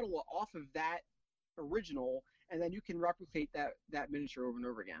 3D model off of that original, and then you can replicate that miniature over and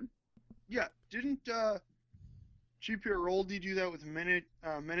over again. Yeah, didn't GP Aroldi do that with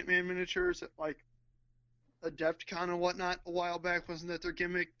Minuteman miniatures at like Adepticon and whatnot a while back? Wasn't that their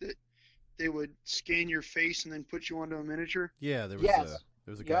gimmick, that they would scan your face and then put you onto a miniature? Yeah, there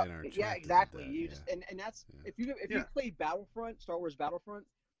was a guy in our chat. Yeah, exactly. And that's if you play Battlefront, Star Wars Battlefront,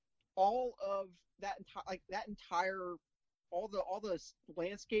 all of that entire all the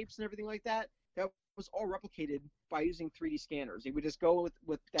landscapes and everything like that was all replicated by using 3D scanners. They would just go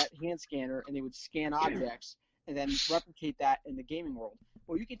with that hand scanner, and they would scan objects and then replicate that in the gaming world.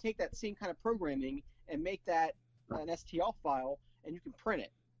 Well, you can take that same kind of programming and make that an STL file, and you can print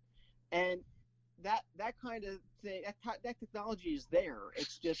it. And that kind of thing, that technology is there.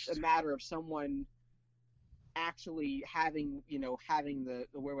 It's just a matter of someone actually having the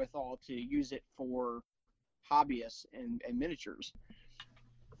wherewithal to use it for hobbyists and miniatures.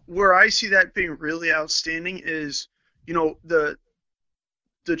 Where I see that being really outstanding is, you know, the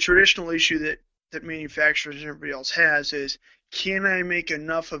the traditional issue that manufacturers and everybody else has is, can I make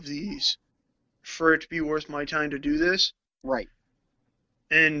enough of these for it to be worth my time to do this? Right.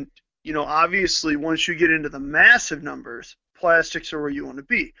 And, obviously, once you get into the massive numbers, plastics are where you want to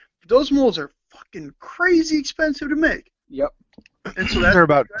be. But those molds are fucking crazy expensive to make. Yep. And so they're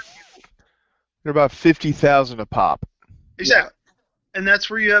about $50,000 a pop. Exactly. Yeah. And that's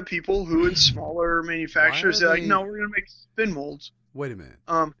where you have people who, in smaller manufacturers, they're like, no, we're going to make spin molds. Wait a minute.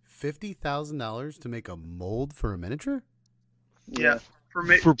 $50,000 to make a mold for a miniature? Yeah.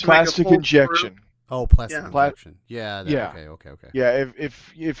 For plastic injection. Oh, plastic injection. Yeah. Okay. Yeah,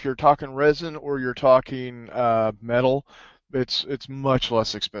 if you're talking resin or you're talking metal, it's much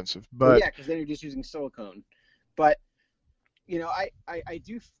less expensive. But yeah, because then you're just using silicone. But I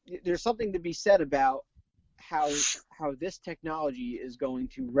do. There's something to be said about how this technology is going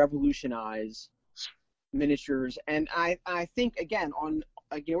to revolutionize miniatures, and I think again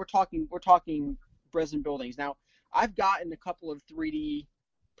we're talking resin buildings. Now I've gotten a couple of 3D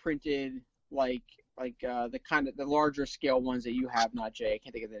printed like the larger scale ones that you have, not Jay. I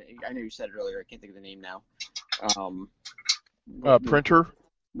can't think of I know you said it earlier. I can't think of the name now. Printer.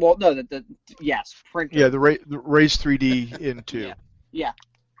 Well, no, yes, printer. Yeah, the Raise 3D in 2. Yeah.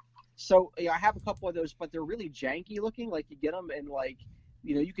 So I have a couple of those, but they're really janky looking. Like you get them and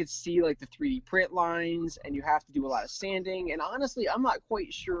you could see like the 3D print lines, and you have to do a lot of sanding. And honestly, I'm not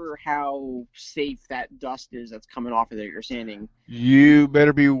quite sure how safe that dust is that's coming off of there. You're sanding. You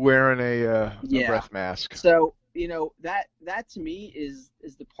better be wearing a breath mask. So that to me is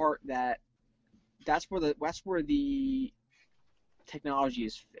the part that's where the technology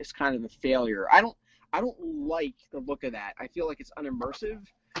is kind of a failure. I don't like the look of that. I feel like it's unimmersive.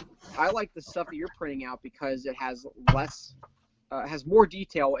 I like the stuff that you're printing out because it has less, has more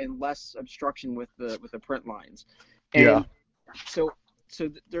detail and less obstruction with the print lines. And so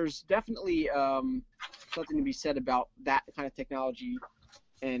there's definitely something to be said about that kind of technology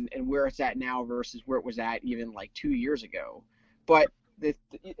and where it's at now versus where it was at even like 2 years ago. But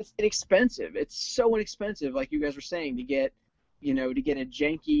it's inexpensive. It's so inexpensive, like you guys were saying, to get a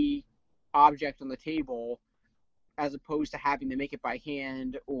janky object on the table, as opposed to having to make it by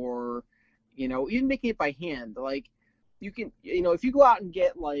hand, or even making it by hand. Like you can, if you go out and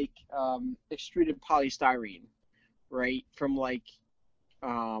get like extruded polystyrene, right, from like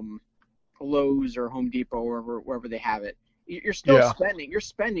Lowe's or Home Depot or wherever they have it, you're still spending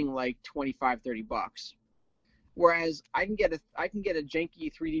like $25-$30. Whereas I can get a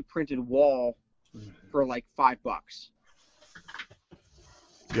janky 3D printed wall for like $5.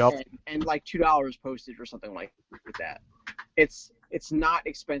 Yep. And like $2 postage or something like that. It's not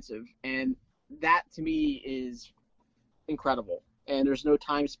expensive, and that to me is incredible. And there's no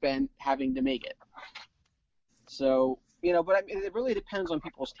time spent having to make it. So but I mean, it really depends on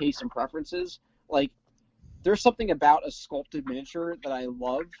people's tastes and preferences. Like, there's something about a sculpted miniature that I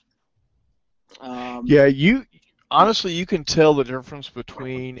love. Honestly, you can tell the difference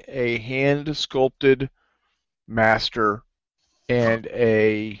between a hand sculpted master and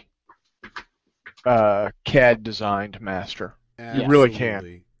a CAD designed master. Absolutely. You really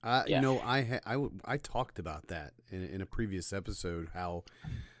can. I talked about that in a previous episode. How,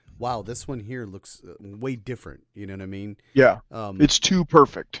 wow, this one here looks way different. You know what I mean? Yeah. It's too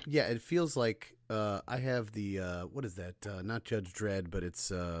perfect. Yeah, it feels like I have the what is that? Not Judge Dredd, but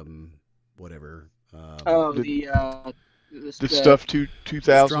it's whatever. The stuff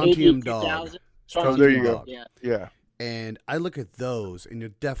 2000. Strontium Dog. Oh, there you go. Yeah. And I look at those, and you're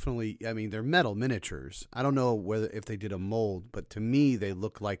definitely, I mean, they're metal miniatures. I don't know if they did a mold, but to me, they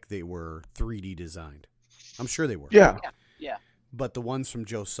look like they were 3D designed. I'm sure they were. Yeah. But the ones from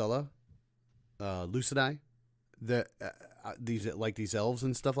Joe Sulla, Lucidai, these elves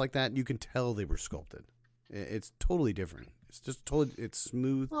and stuff like that, you can tell they were sculpted. It's totally different. It's just it's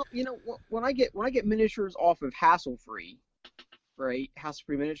smooth. Well, when I get miniatures off of Hassle Free, right? Hassle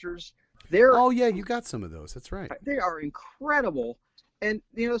Free Miniatures. You got some of those. That's right. They are incredible, and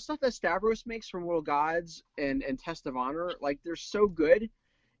the stuff that Stavros makes from Little Gods and Test of Honor, like, they're so good,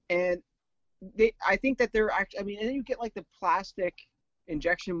 and I think that they're actually. I mean, and then you get like the plastic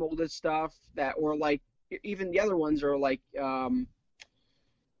injection molded stuff or like even the other ones are like the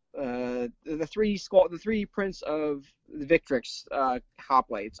 3D prints of the Victrix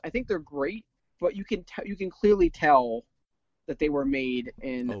hoplites. I think they're great, but you can clearly tell that they were made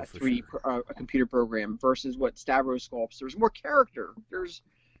in a computer program versus what Stavros sculpts. There's more character. There's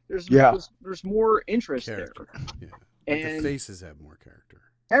more interest character. there. Yeah. Like the faces have more character.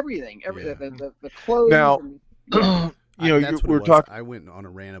 Everything. The clothes. Now, we're talking. I went on a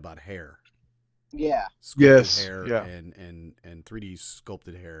rant about hair. Yeah. Sculpted hair and 3D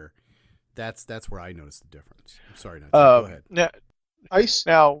sculpted hair. That's where I noticed the difference. I'm sorry, not to go ahead.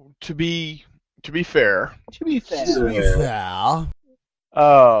 Now, to be fair.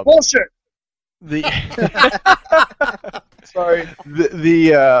 Bullshit. Sorry.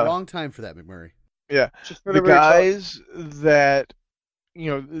 The wrong time for that, McMurray. Yeah. The guys that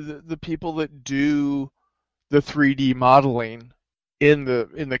the people that do the 3D modeling in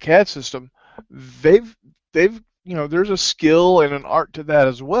the CAD system, they've there's a skill and an art to that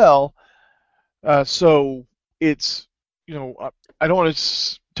as well. So it's I don't want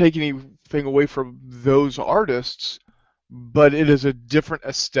to take anything away from those artists, but it is a different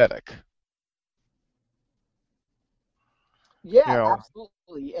aesthetic. Yeah,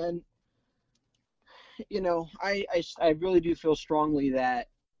 absolutely. And I really do feel strongly that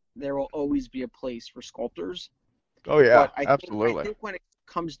there will always be a place for sculptors. Oh yeah, but absolutely. I think when it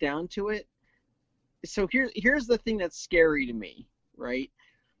comes down to it, so here's the thing that's scary to me, right?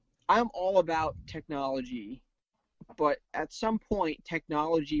 I'm all about technology, but at some point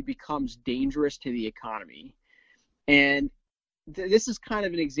technology becomes dangerous to the economy. And this is kind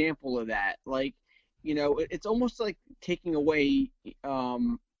of an example of that. Like, it's almost like taking away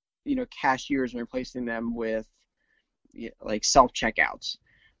cashiers and replacing them with like self-checkouts.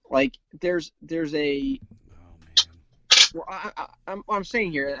 Like there's a well, I'm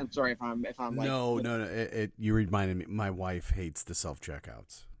saying here. I'm sorry if I'm like no. You reminded me. My wife hates the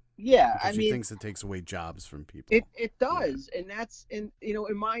self-checkouts. Yeah, she thinks it takes away jobs from people. It does, and that's in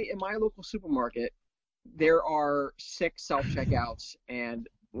my local supermarket, there are 6 self-checkouts and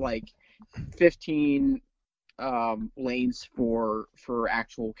like 15 lanes for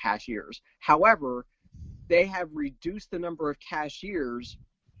actual cashiers. However, they have reduced the number of cashiers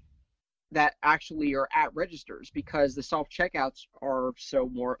that actually are at registers because the self-checkouts are so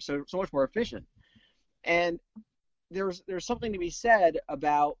much more efficient. And there's something to be said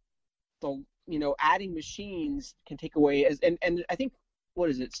about the adding machines can take away and I think what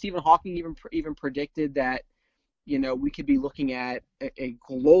is it? Stephen Hawking even predicted that we could be looking at a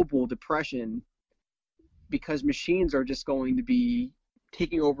global depression because machines are just going to be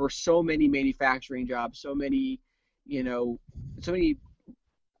taking over so many manufacturing jobs, so many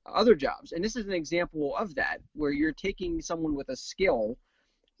other jobs. And this is an example of that, where you're taking someone with a skill,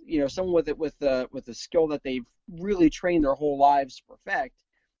 someone with a skill that they've really trained their whole lives to perfect,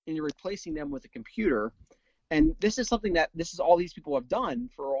 and you're replacing them with a computer. And this is something that all these people have done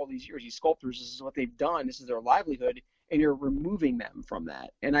for all these years. These sculptors, this is what they've done. This is their livelihood, and you're removing them from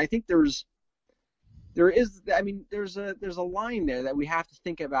that. And I think there's a line there that we have to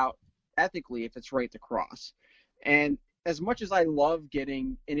think about ethically if it's right to cross. And as much as I love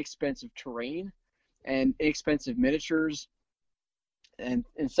getting inexpensive terrain and inexpensive miniatures and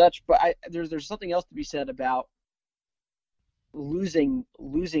such, but there's something else to be said about losing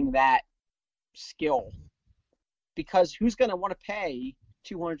that skill, because who's going to want to pay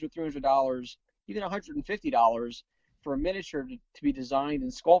 $200 or $300, even $150 for a miniature to be designed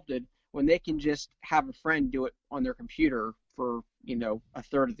and sculpted when they can just have a friend do it on their computer for a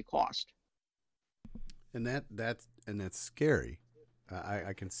third of the cost? And that's scary.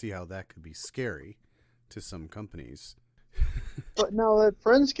 I can see how that could be scary to some companies. But now that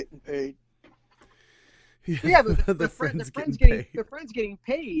friend's getting paid. Yeah, but the friend's getting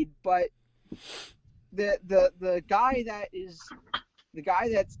paid, but the guy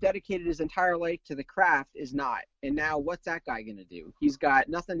that's dedicated his entire life to the craft is not. And now what's that guy going to do? He's got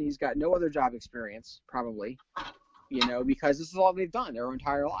nothing. He's got no other job experience, probably. Because this is all they've done their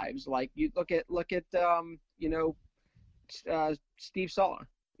entire lives. Like you look at Steve Sala,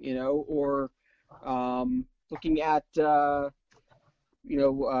 or looking at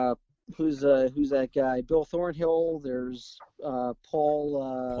who's that guy? Bill Thornhill. There's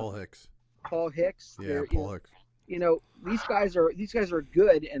Paul Hicks. Paul Hicks. Yeah, Paul Hicks. These guys are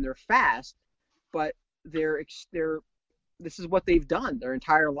good and they're fast, but this is what they've done their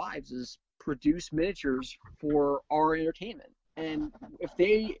entire lives, is produce miniatures for our entertainment. And if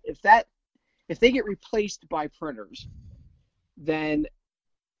they get replaced by printers, then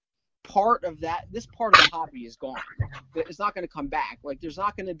this part of the hobby is gone. It's not going to come back. Like, there's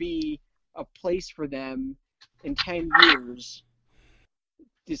not going to be a place for them in 10 years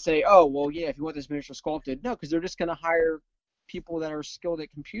to say, oh, well, yeah, if you want this miniature sculpted. No, because they're just going to hire people that are skilled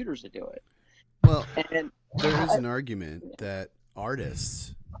at computers to do it. Well, and there is an argument that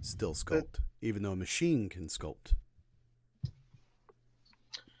artists still sculpt, even though a machine can sculpt.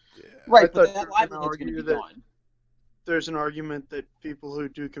 Yeah. Right, but that livelihood's going to be gone. There's an argument that people who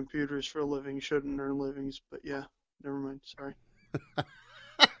do computers for a living shouldn't earn livings, but yeah, never mind. Sorry.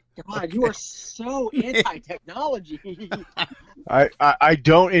 God, you are so anti-technology. I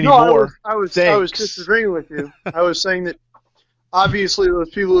don't anymore. No, I was disagreeing with you. I was saying that obviously those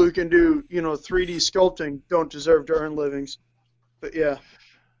people who can do 3D sculpting don't deserve to earn livings. But yeah.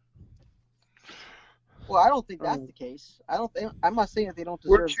 Well, I don't think that's the case. I'm not saying that they don't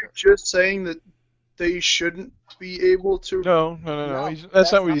deserve. Weren't you just saying that they shouldn't be able to? No.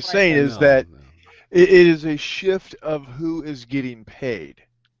 That's not what he's saying. Is that it is a shift of who is getting paid.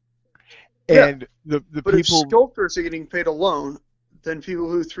 And the but people. If sculptors are getting paid alone, then people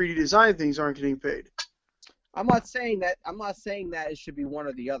who 3D design things aren't getting paid. I'm not saying that it should be one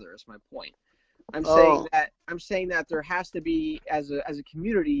or the other. Is my point. I'm saying that there has to be, as a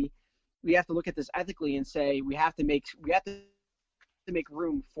community, we have to look at this ethically and say we have to make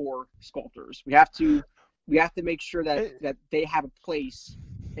room for sculptors. We have to make sure that they have a place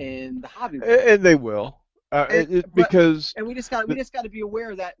in the hobby world. And they will. Because we just got to be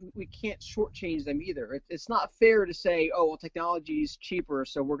aware that we can't shortchange them either. It's not fair to say, oh well, technology is cheaper,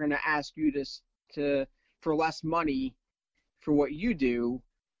 so we're going to ask you to for less money for what you do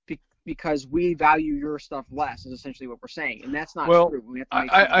because we value your stuff less. Is essentially what we're saying, and that's not true. We have to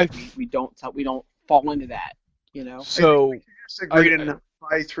make sure we don't fall into that. So I just agree to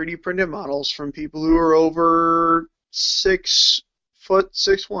buy 3D printed models from people who are over 6'6"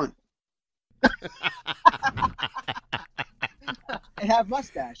 6'1". And have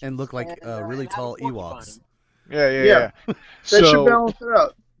mustaches. And look like really tall Ewoks. Yeah. That should balance it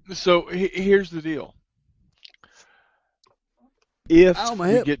out. So here's the deal. If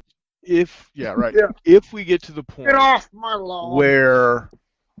we get to the point Get off my lawn. where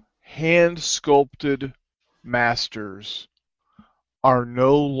hand sculpted masters are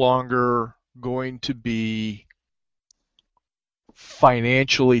no longer going to be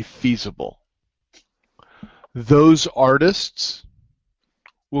financially feasible, those artists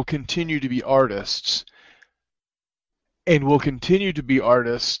will continue to be artists and will continue to be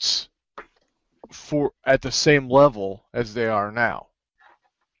artists at the same level as they are now,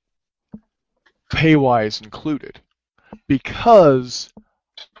 pay-wise included, because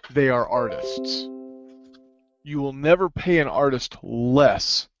they are artists. You will never pay an artist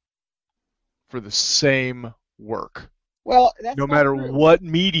less for the same work. Well, that's no not matter true. what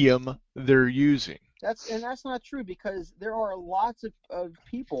medium they're using. That's not true, because there are lots of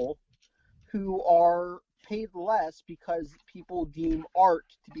people who are paid less because people deem art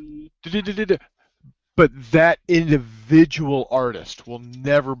to be. But that individual artist will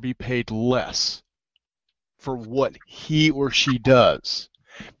never be paid less for what he or she does,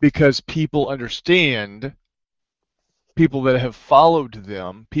 because people understand, people that have followed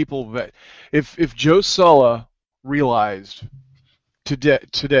them, people that if Joe Sulla realized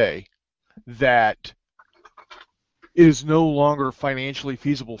today that it is no longer financially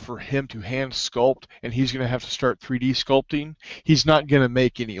feasible for him to hand sculpt and he's going to have to start 3D sculpting, he's not going to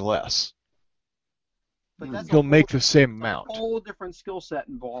make any less. But he'll make the same amount. A whole different skill set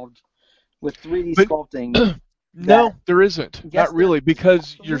involved with 3D sculpting. No, there isn't. Yes, not really, because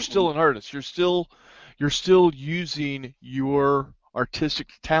absolutely. you're still an artist. You're still using your artistic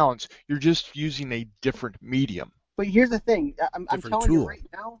talents. You're just using a different medium. But here's the thing. I'm telling tool. you right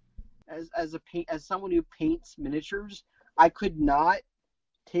now, as someone who paints miniatures, I could not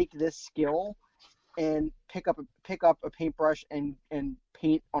take this skill and pick up a paintbrush and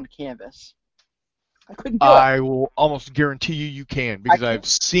paint on canvas. I couldn't do it. I will almost guarantee you can, because I've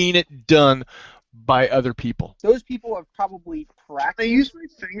seen it done by other people. Those people have probably practiced. They use my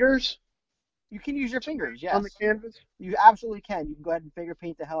fingers. You can use your fingers, yes. On the canvas? You absolutely can. You can go ahead and finger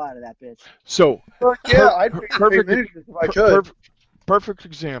paint the hell out of that bitch. So, I'd paint miniatures if I could. Perfect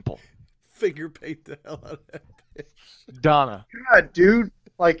example. Finger paint the hell out of that bitch. Donna. God, dude.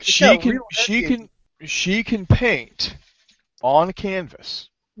 Like, she can paint on canvas.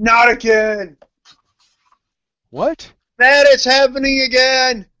 Not again. What? That is happening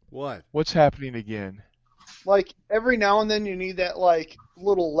again. What? What's happening again? Like, every now and then you need that, like,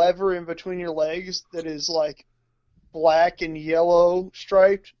 little lever in between your legs that is, like, black and yellow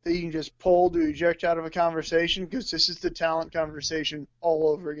striped that you can just pull to eject out of a conversation, because this is the talent conversation all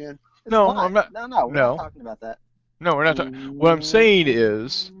over again. No, I'm not. No, we're not talking about that. No, we're not talking. What I'm saying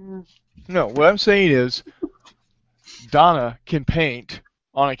is, Donna can paint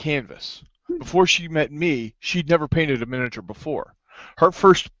on a canvas. Before she met me, she'd never painted a miniature before. Her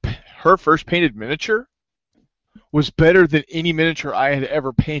first painted miniature was better than any miniature I had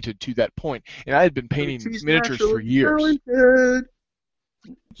ever painted to that point, and I had been painting miniatures for years.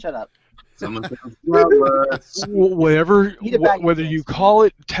 Shut up. Whether you call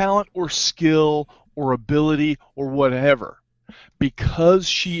it talent or skill or ability or whatever, because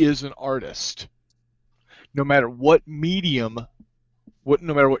she is an artist, no matter what medium,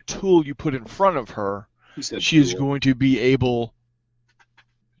 no matter what tool you put in front of her, she is going to be able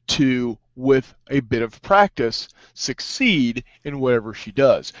to, with a bit of practice, succeed in whatever she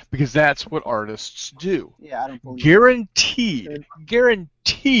does, because that's what artists do. Yeah, I don't believe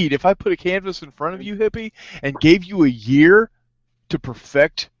Guaranteed, if I put a canvas in front of you, Hippie, and gave you a year to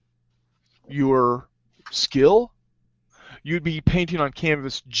perfect your skill, you'd be painting on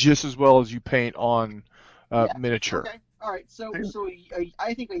canvas just as well as you paint on miniature. Okay. All right. So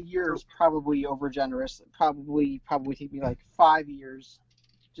I think a year is probably overgenerous. Probably take me like 5 years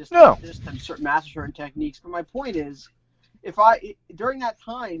just to master certain techniques. But my point is, during that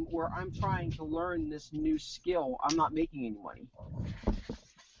time where I'm trying to learn this new skill, I'm not making any money.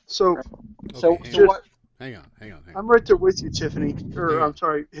 What? Hang on. I'm right there with you, Tiffany. I'm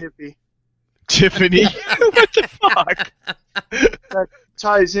sorry, Hippie. Tiffany? What the fuck? That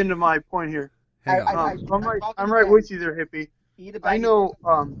ties into my point here. I'm right with you there, Hippie. I know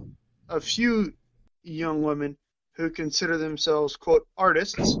a few young women who consider themselves, quote,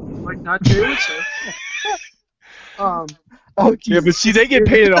 artists, like Nache would say. Yeah, but see, they get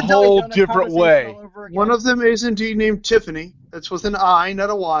painted a whole different way. One of them is indeed named Tiffany. That's with an I, not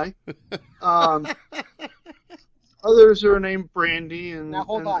a Y. Others are named Brandy and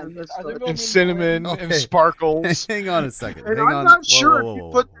Cinnamon and Sparkles. Hang on a second. And I'm not sure if you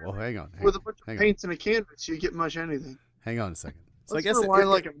put hang on. with a bunch of paints in a canvas, you get much anything. Hang on a second. So Let's I guess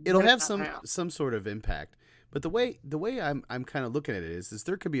rewind it'll have some sort of impact. But the way I'm kind of looking at it is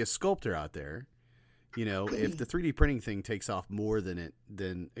there could be a sculptor out there. You know, if the 3D printing thing takes off more than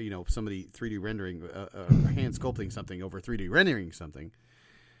somebody 3D rendering, hand sculpting something over 3D rendering something,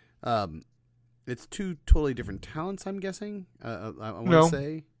 it's two totally different talents. I'm guessing. I want to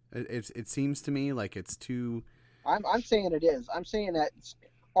say it seems to me like it's two. I'm saying it is. I'm saying that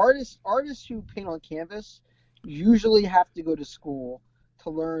artists who paint on canvas usually have to go to school to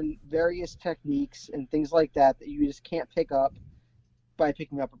learn various techniques and things like that you just can't pick up by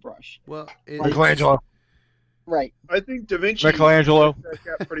picking up a brush. Well, Michelangelo. Right. I think Da Vinci. Michelangelo.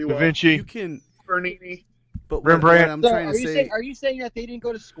 Pretty well. Da Vinci. You can. Bernini. But Rembrandt. What I'm trying to say. Are you saying that they didn't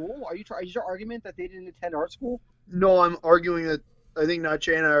go to school? Is your argument that they didn't attend art school? No, I'm arguing that. I think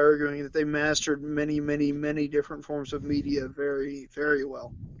Nache and I are arguing that they mastered many, many, many different forms of media very, very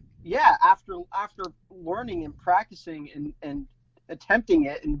well. Yeah, after learning and practicing and attempting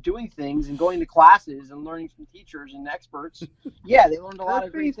it and doing things and going to classes and learning from teachers and experts, yeah, they learned a lot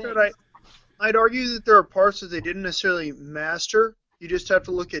of great things. I'd argue that there are parts that they didn't necessarily master. You just have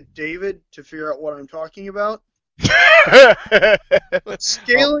to look at David to figure out what I'm talking about.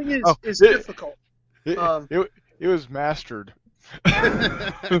 Scaling is difficult. It was mastered.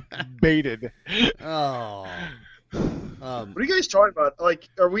 Baited. Oh. What are you guys talking about? Like,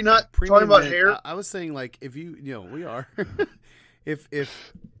 are we not talking about hair? I was saying, like, if we are. if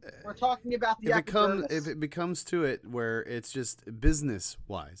we're talking about the if it becomes to it where it's just business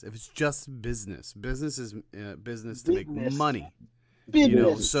wise, if it's just business is business to make money.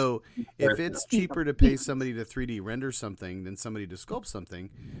 So if it's cheaper to pay somebody to 3D render something than somebody to sculpt something,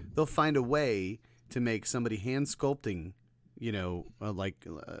 they'll find a way to make somebody hand sculpting, like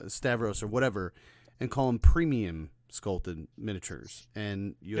Stavros or whatever, and call them premium sculpted miniatures,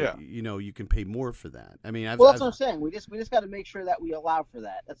 and you can pay more for that. I mean, that's what I'm saying. We just got to make sure that we allow for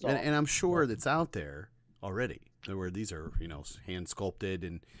that. That's all. And I'm sure that's out there already, where these are hand sculpted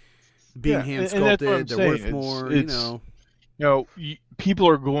and being hand sculpted. They're worth more. People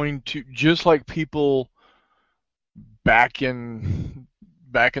are going to, just like people back in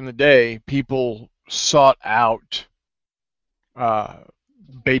the day, people sought out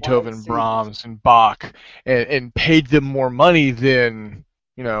Beethoven, Brahms, and Bach, and paid them more money than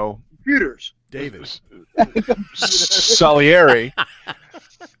computers. David Salieri.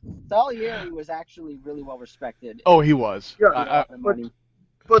 Salieri was actually really well respected. Oh, he was. Yeah,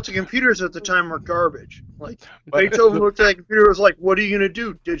 but the computers at the time were garbage. Like Beethoven looked at that computer and was like, "What are you gonna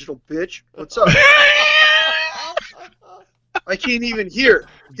do, digital bitch? What's up?" I can't even hear.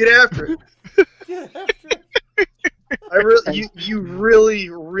 Get after it. You really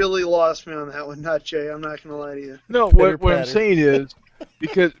lost me on that one, not Jay. I'm not gonna lie to you. No, what I'm saying is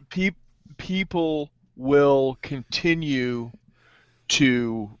because people will continue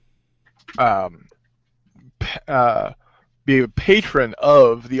to be a patron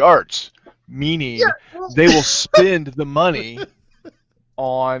of the arts, meaning they will spend the money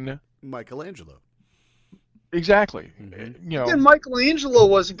on Michelangelo. Exactly. Mm-hmm. And Michelangelo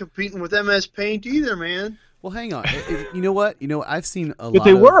wasn't competing with MS Paint either, man. Well, hang on. You know what? I've seen a lot. But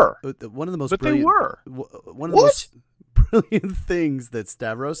they were. One of the most. But brilliant, they were. One of the most brilliant things that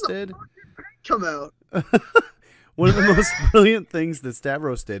Stavros did. Come out. One of the most brilliant things that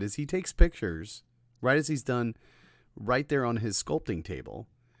Stavros did is he takes pictures right as he's done right there on his sculpting table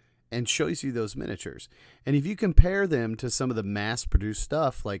and shows you those miniatures. And if you compare them to some of the mass-produced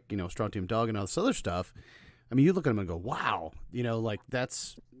stuff like, Strontium Dog and all this other stuff, I mean, you look at them and go, wow,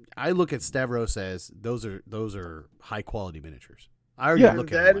 I look at Stavros as those are high-quality miniatures. I already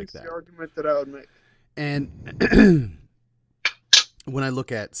look at them like that. That is the argument that I would make. And when I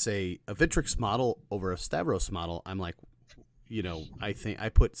look at, say, a Victrix model over a Stavros model, I'm like, I think I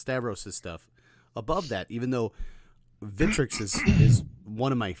put Stavros' stuff above that, even though Victrix is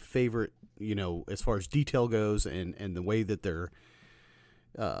one of my favorite, as far as detail goes and the way that they're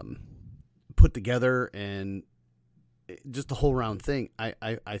put together and just the whole round thing.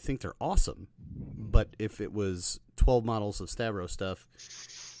 I think they're awesome. But if it was 12 models of Stavros stuff,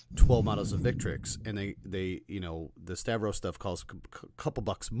 12 models of Victrix, and they the Stavros stuff costs a couple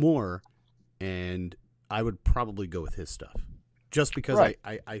bucks more, and I would probably go with his stuff just because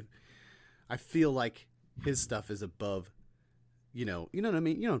I feel like his stuff is above, you know what I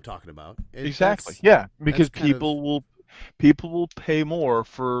mean? You know what I'm talking about. Exactly. Yeah, because people will pay more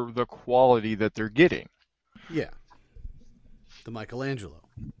for the quality that they're getting. Yeah. The Michelangelo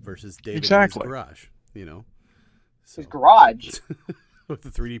versus David exactly. in his garage, His garage. With the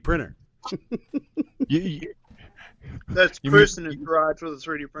 3D printer. That's Chris in his garage with a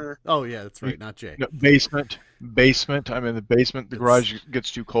 3D printer. Oh, yeah, that's right. Not Jay. No, basement. I'm in the basement. The garage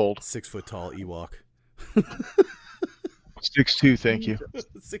gets too cold. 6 foot tall Ewok. 6'2", thank you.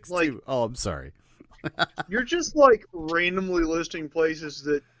 6'2". Oh, I'm sorry. You're just randomly listing places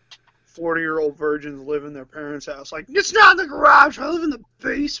that 40-year-old virgins live in their parents' house. Like, it's not the garage. I live in the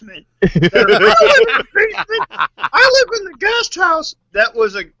basement. I live in the basement. I live in the guest house. That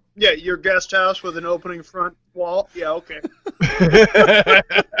was your guest house with an opening front wall. Yeah, okay.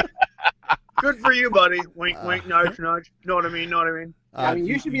 Good for you, buddy. Wink, wink, nudge, nudge. Know what I mean? I mean,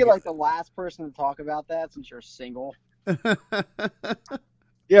 you should be the last person to talk about that since you're single.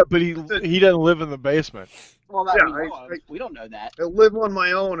 Yeah, but he doesn't live in the basement. Well, we don't know that. I live on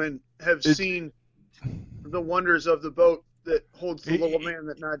my own and have seen the wonders of the boat that holds the little man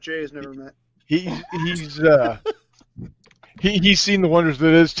that not Jay has never met. He's seen the wonders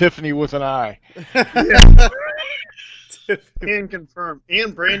that is Tiffany with an eye. Yeah. And confirm.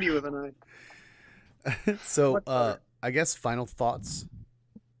 And Brandy with an eye. So, I guess final thoughts.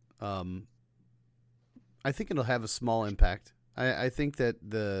 I think it'll have a small impact. I think that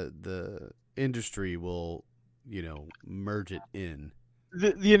the industry will, merge it in.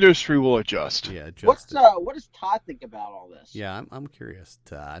 The industry will adjust. Yeah, adjust. What does Todd think about all this? Yeah, I'm curious,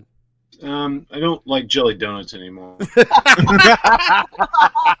 Todd. I don't like jelly donuts anymore.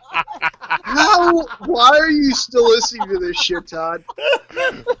 Why are you still listening to this shit, Todd?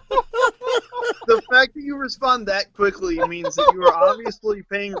 The fact that you respond that quickly means that you are obviously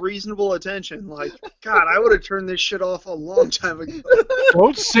paying reasonable attention. Like, God, I would have turned this shit off a long time ago.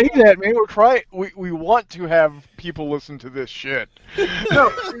 Don't say that, man. We're trying. We want to have people listen to this shit.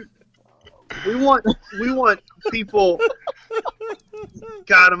 No, we want people.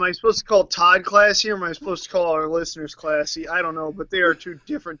 God, am I supposed to call Todd classy or am I supposed to call our listeners classy? I don't know, but they are two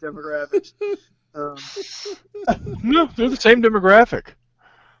different demographics. No, they're the same demographic.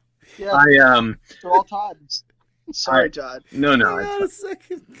 Yeah, they're all Todds. Sorry, Todd. No. Hang on a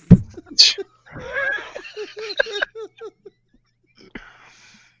second.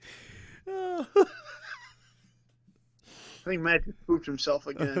 I think Matt just pooped himself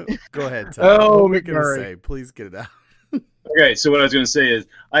again. Go ahead, Todd. Oh, what were you going to McMurray. say? Please get it out. Okay, so what I was going to say is,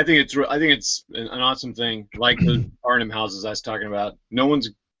 I think it's an awesome thing, like the Arnhem houses I was talking about. No one's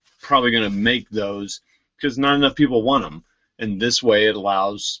probably going to make those because not enough people want them, and this way it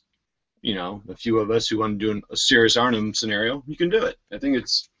allows, a few of us who want to do a serious Arnhem scenario, you can do it. I think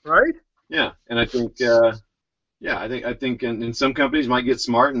it's Right? Yeah, and I think I think in some companies might get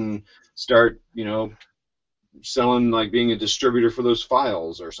smart and start selling, like being a distributor for those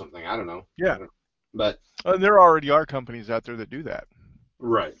files or something. I don't know. Yeah. But There already are companies out there that do that.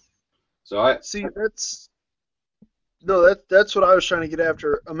 right. So I See, that's what I was trying to get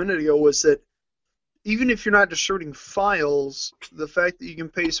after a minute ago, was that even if you're not distributing files, the fact that you can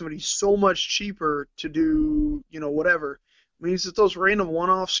pay somebody so much cheaper to do, whatever, means that those random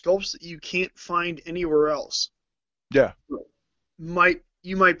one-off sculpts that you can't find anywhere else, Yeah. you might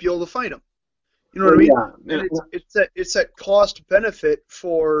be able to find them. You know what I mean? Yeah. And it's that cost benefit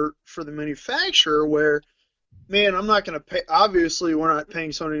for the manufacturer where, man, I'm not going to pay. Obviously, we're not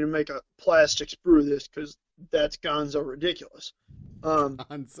paying somebody to make a plastic sprue of this because that's gonzo ridiculous.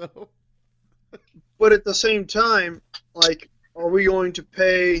 Gonzo. But at the same time, like, are we going to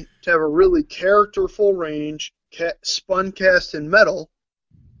pay to have a really characterful range, spun cast in metal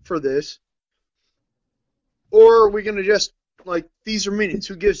for this? Or are we going to just, like, these are minions,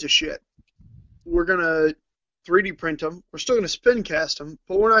 who gives a shit? We're going to 3D print them, we're still going to spin cast them,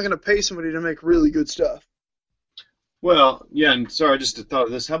 but we're not going to pay somebody to make really good stuff. Well, yeah, and sorry, I just thought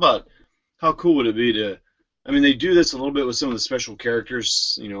of this. How cool would it be to, I mean, they do this a little bit with some of the special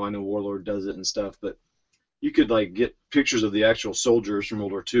characters. You know, I know Warlord does it and stuff, but you could, like, get pictures of the actual soldiers from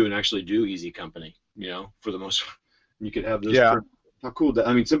World War II and actually do Easy Company, you know, for the most part. You could have those. Yeah. How cool that,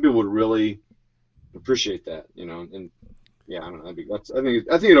 I mean, some people would really appreciate that, you know, and yeah, I don't know. I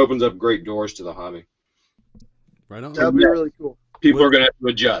think it opens up great doors to the hobby. Right on. That'd be really cool. People are going to have to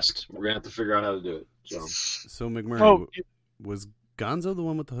adjust. We're going to have to figure out how to do it. So McMurray, was Gonzo the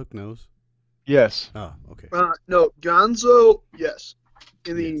one with the hook nose? Yes. Oh, okay. No, Gonzo, yes.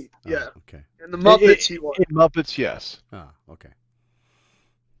 Okay. In the Muppets, he was. In Muppets, yes. Oh, okay.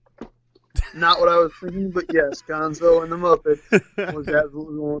 Not what I was thinking, but yes, Gonzo and the Muppets was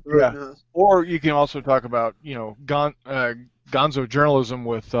absolutely the one with the hook nose. Or you can also talk about, you know, Gonzo journalism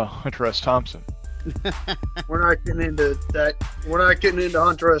with Hunter S. Thompson. We're not getting into that. We're not getting into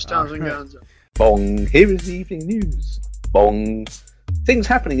Hunter S. Thompson Gonzo. Bong, here is the evening news. Bong, things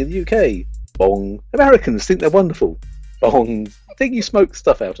happening in the UK. Bong, Americans think they're wonderful. Bong, thing you smoke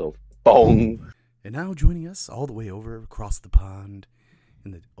stuff out of. Bong. And now joining us all the way over across the pond,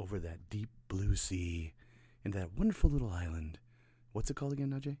 over that deep blue sea, in that wonderful little island. What's it called again,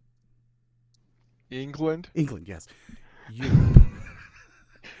 Najee? England, yes. Europe.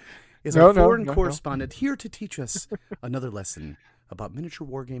 Is our foreign correspondent here to teach us another lesson about miniature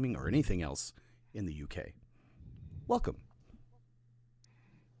wargaming or anything else in the UK. Welcome.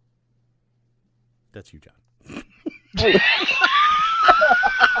 That's you, John.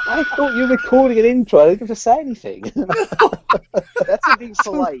 I thought you were recording an intro. I didn't have to say anything. That's being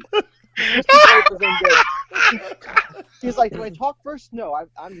polite. He's like, do I talk first? No,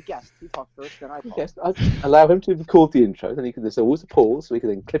 I'm the guest. You talk first, then I talk. Yes, I allow him to record the intro, then there's always a pause, so we can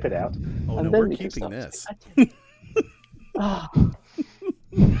then clip it out. Oh, and no, then we're keeping this.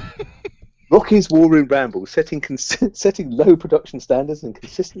 Rocky's War Room Ramble, setting low production standards and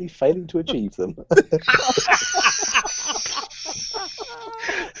consistently failing to achieve them.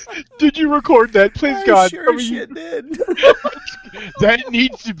 Did you record that? Please, I God. Sure shit did. That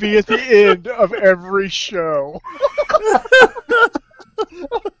needs to be at the end of every show.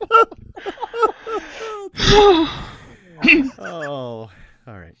 Oh,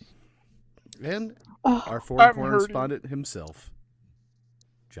 all right. And our foreign correspondent himself,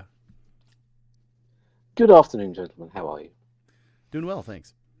 John. Good afternoon, gentlemen. How are you? Doing well,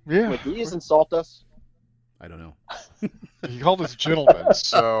 thanks. Yeah. Wait, did he just insult us? I don't know. He called us gentlemen,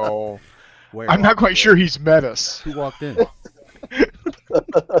 so Where? I'm not quite sure he's met us. Who walked in?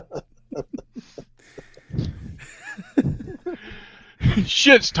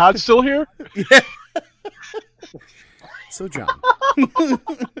 Shit, is Todd still here? Yeah. So, John,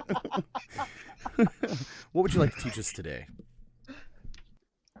 what would you like to teach us today?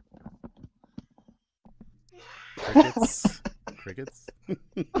 Crickets?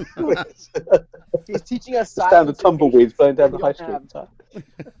 He's teaching us Down science. the tumbleweeds blowing down the high street.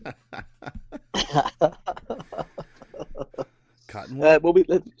 Cotton wool?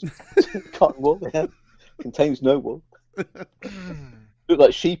 Cotton wool, yeah. Contains no wool. Look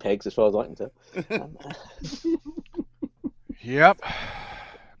like sheep eggs as far as I can tell. Yep,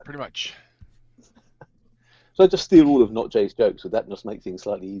 pretty much. So I just steal all of Not Jay's jokes, would that just make things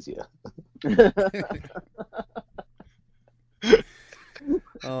slightly easier?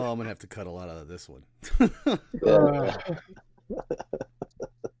 Oh, I'm going to have to cut a lot out of this one.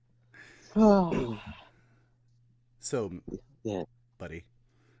 So, yeah, buddy.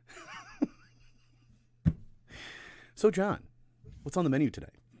 So, John, what's on the menu today?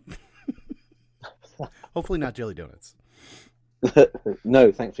 Hopefully not jelly donuts.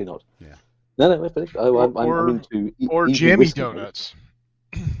 No, thankfully not. Yeah. No, I'm into or jammy donuts.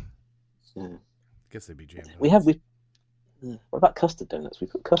 Yeah. Guess they'd be jam donuts. What about custard donuts?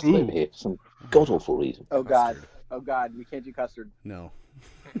 We've got custard over here for some god awful reason. Oh God, we can't do custard. No.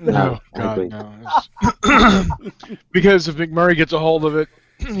 No, God, no. Because if McMurray gets a hold of it,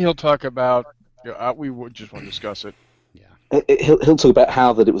 he'll talk about. We would just want to discuss it. Yeah. He'll talk about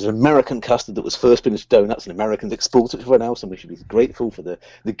how that it was an American custard that was first put into donuts, and Americans exported it to everyone else, and we should be grateful for the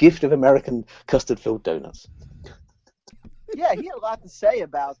gift of American custard-filled donuts. Yeah, he had a lot to say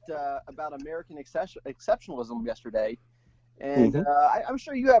about American exceptionalism yesterday, and I'm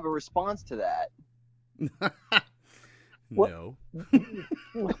sure you have a response to that. No.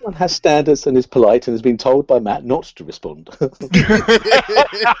 One has standards and is polite and has been told by Matt not to respond.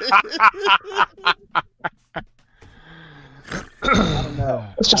 I don't know.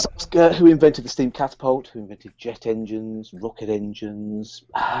 Let's just ask who invented the steam catapult, who invented jet engines, rocket engines,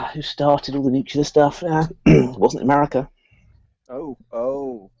 who started all the nuclear stuff. It wasn't America. Oh.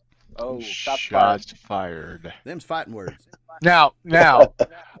 Shots fired. Them's fighting words. Now,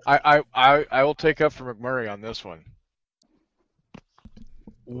 I will take up for McMurray on this one.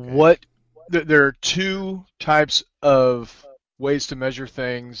 Okay. There are two types of ways to measure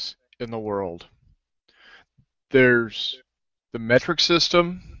things in the world. There's the metric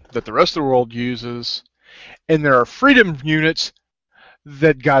system that the rest of the world uses, and there are freedom units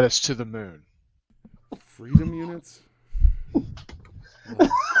that got us to the moon. Freedom units?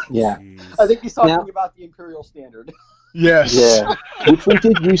 Yeah. Geez. I think he's talking about the imperial standard. Yes. Yeah. Which we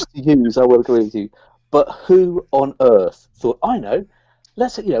did used to use, I will agree with you. But who on earth thought, I know,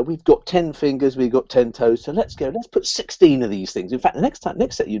 we've got 10 fingers, we've got 10 toes, so let's put 16 of these things. In fact, the next set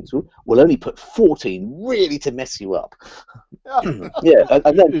of units will only put 14, really to mess you up. Yeah,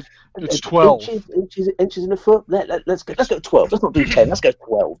 and then it's 12 inches in a foot. Let's go 12. Let's not do 10. Let's go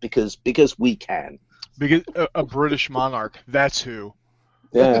 12 because we can. Because a British monarch, that's who.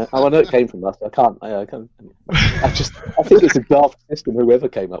 Yeah, I know it came from us. I can't. I think it's a daft system. Whoever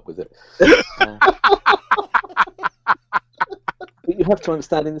came up with it. But you have to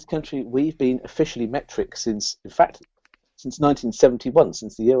understand, in this country, we've been officially metric since 1971,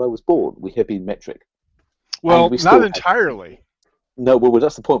 since the year I was born. We have been metric. Well, not entirely. No, well,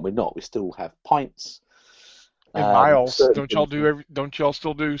 that's the point. We're not. We still have pints. And miles. Don't y'all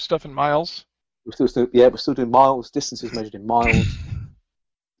still do stuff in miles? We're still doing miles. Distances measured in miles.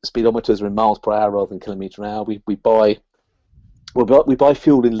 Speedometers are in miles per hour rather than kilometre an hour. We buy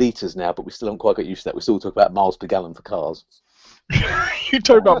fuel in litres now, but we still haven't quite got used to that. We still talk about miles per gallon for cars. You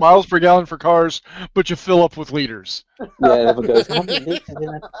talk about miles per gallon for cars, but you fill up with liters. Yeah, it never goes. How many litres in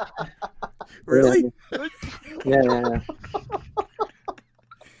that? Really? Yeah.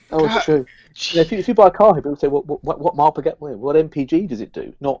 Oh, it's true. Yeah, if you buy a car, people say, what mile per gallon? What MPG does it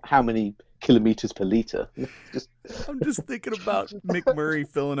do? Not how many kilometres per litre. I'm just thinking about McMurray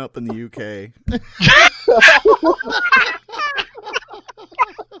filling up in the UK.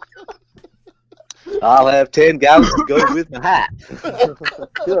 I'll have 10 gallons to go with my hat.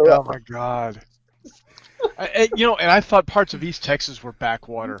 Oh my God! And I thought parts of East Texas were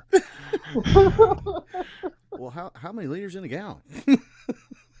backwater. Well, how many liters in a gallon?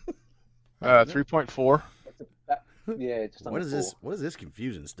 3.4. Yeah, just what is this? What is this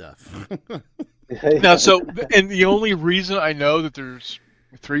confusing stuff? Now, and the only reason I know that there's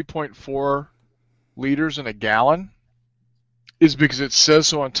 3.4 liters in a gallon is because it says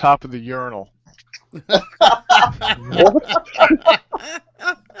so on top of the urinal. Yeah,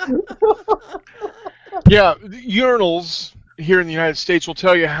 the urinals here in the United States will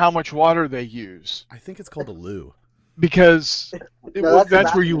tell you how much water they use. I think it's called a loo. Because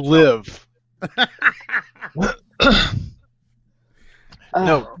that's where you live.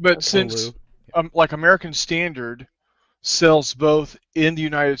 No, but since like American Standard sells both in the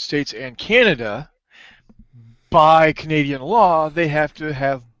United States and Canada, by Canadian law, they have to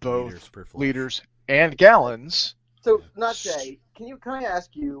have both liters and gallons. So, Najee, can I ask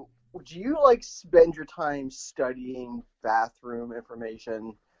you, do you spend your time studying bathroom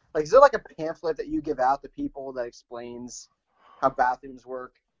information? Is there a pamphlet that you give out to people that explains how bathrooms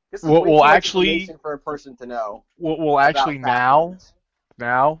work? This is well, actually, for a person to know. Well, actually, now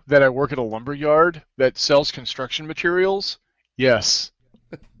that I work at a lumber yard that sells construction materials, yes.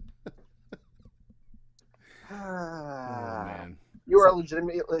 Oh, man. You are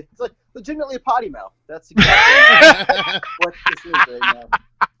legitimately a potty mouth. That's exactly what this is right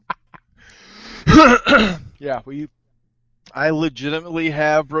now. Yeah, I legitimately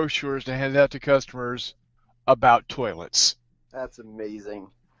have brochures to hand out to customers about toilets. That's amazing.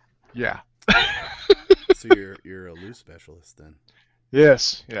 Yeah. So you're a loo specialist then?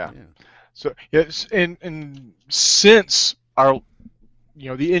 Yes. Yeah. So yes, and since our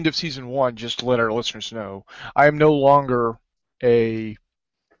the end of season 1, just to let our listeners know, I am no longer in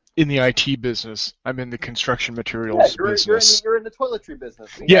the IT business. I'm in the construction materials business. You're in the toiletry business.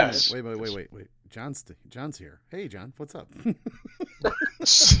 Yes. Wait. John's here. Hey, John, what's up?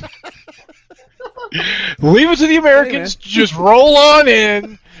 Leave it to the Americans. Just roll on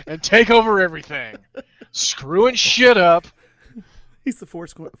in and take over everything. Screwing shit up. He's the foreign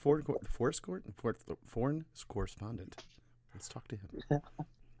correspondent. Let's talk to him.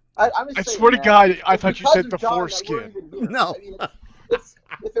 I swear to God, I thought you said the foreskin. No.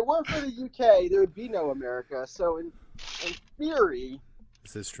 If it weren't for the UK, there would be no America. So in theory,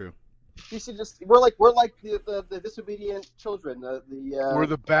 this is true. You should we're like the disobedient children, we're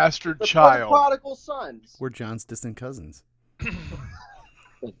the bastard the child, prodigal sons. We're John's distant cousins.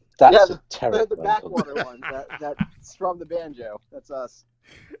 That's a terrible. The backwater ones that strum the banjo. That's us.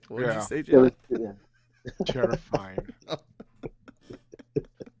 What did you say, John? Terrifying.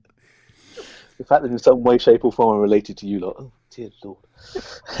 The fact that in some way, shape, or form are related to you lot. Oh, dear Lord.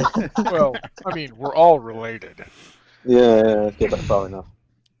 Well, I mean, we're all related. Yeah, get that far enough.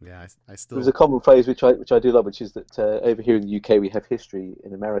 Yeah, I still. There's a common phrase which I do love, which is that over here in the UK we have history.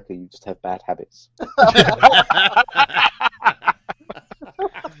 In America, you just have bad habits.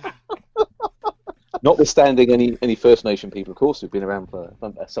 Notwithstanding any First Nation people, of course, who've been around for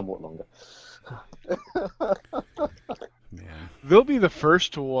somewhat longer. Yeah. They'll be the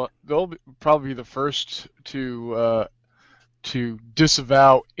first to. Probably be the first to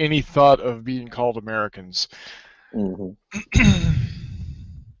disavow any thought of being called Americans. Mm-hmm.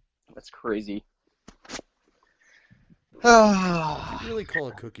 That's crazy. You really call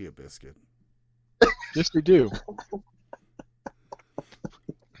a cookie a biscuit? Yes, they do.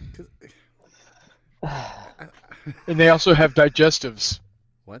 And they also have digestives.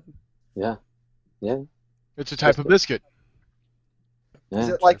 What? Yeah. It's a type of biscuit. Yeah. Is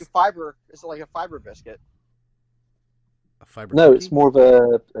it like a fiber? Is it like a fiber biscuit? A fiber? No, cookie? it's more of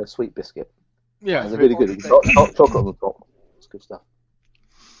a sweet biscuit. Yeah, It's really good. Hot chocolate on the top. It's good stuff.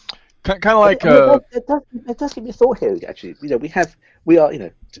 Kind of like. It does give me a thought here. Actually, we are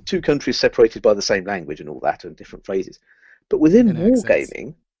two countries separated by the same language and all that, and different phrases. But within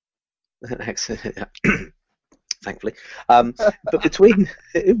wargaming, thankfully, but between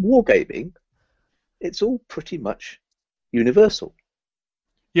in wargaming, it's all pretty much universal.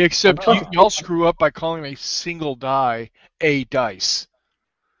 Yeah, except y'all screw up by calling a single die a dice.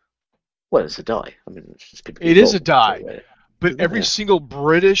 Well, it's a die. I mean, it's just it is a die, but every single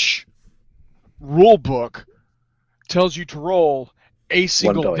British rule book tells you to roll a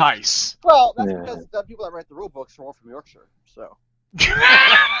single dice. Well, that's because the people that write the rule books are all from Yorkshire, so.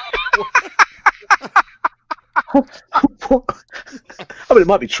 I mean, it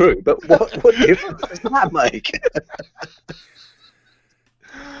might be true, but what difference does that make?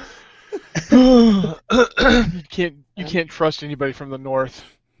 You can't trust anybody from the north.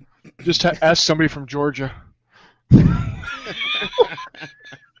 Just ask somebody from Georgia.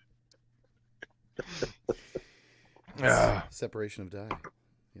 Separation of die,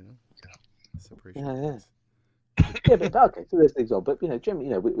 Separation. Yeah. Yeah, but okay, so those things are. But Jim,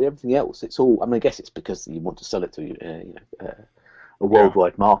 with everything else, it's all. I mean, I guess it's because you want to sell it to a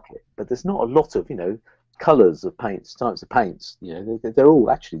worldwide market. But there's not a lot of colours of paints, types of paints. They're all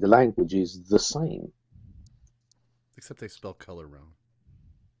actually the language is the same. Except they spell color wrong.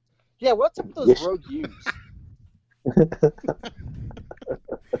 Yeah, what's up with those rogue U's?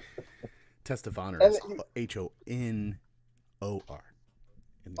 Test of honor is HONOR.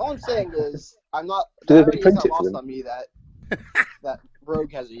 All I'm saying is, I'm not. It's not lost on me that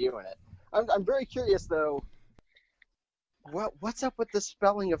rogue has a U in it. I'm very curious though. What's up with the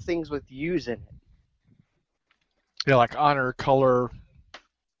spelling of things with U's in it? Yeah, like honor, color.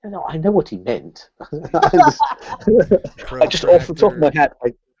 No, I know what he meant. I just off the top of my head,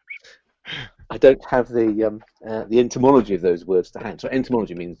 I don't have the etymology of those words to hand. So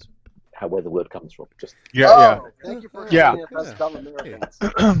etymology means where the word comes from. Just Thank you for explaining it us dumb Americans.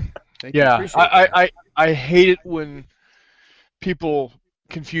 I hate it when people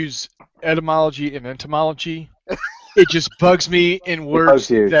confuse etymology and entomology. It just bugs me in words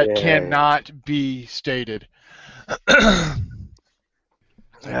that cannot be stated. I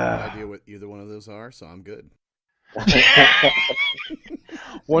have no idea what either one of those are, so I'm good.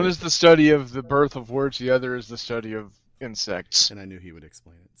 One is the study of the birth of words, the other is the study of insects. And I knew he would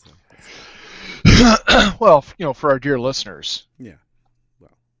explain it. So. Well, for our dear listeners. Yeah.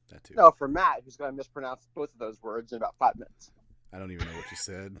 Well, that too. No, for Matt, who's going to mispronounce both of those words in about 5 minutes. I don't even know what you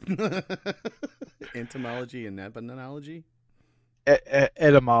said. Entomology and etymology?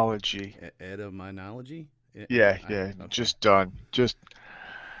 Etymology. Etymology? Yeah. Okay. Just done.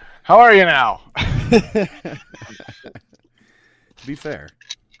 How are you now? To be fair.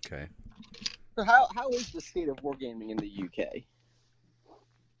 Okay. So how is the state of wargaming in the UK?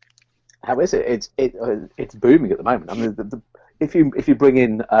 How is it? It's booming at the moment. I mean, if you bring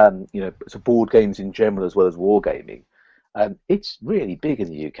in so board games in general as well as wargaming, it's really big in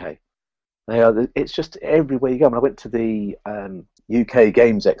the UK. It's just everywhere you go. I went to the UK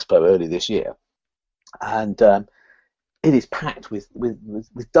Games Expo earlier this year, and it is packed with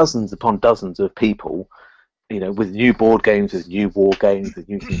dozens upon dozens of people. With new board games, with new war games, with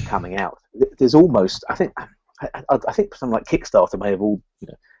new things coming out. There's almost, I I think something like Kickstarter may have all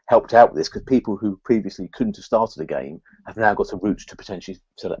helped out with this, because people who previously couldn't have started a game have now got a route to potentially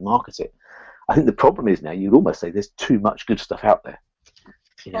market it. I think the problem is now you'd almost say there's too much good stuff out there,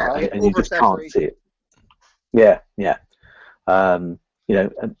 and you just can't see it. Yeah. And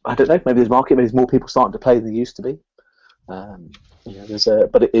I don't know. Maybe there's market. Maybe there's more people starting to play than there used to be. But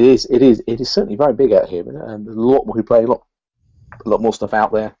it is certainly very big out here. There's a lot more who play, a lot more stuff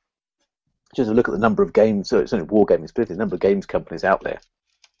out there. Just look at the number of games. So it's only wargaming, particularly the number of games companies out there,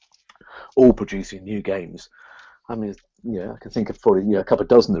 all producing new games. I mean, I can think of probably a couple of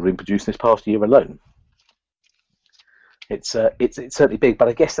dozen that have been produced this past year alone. It's certainly big, but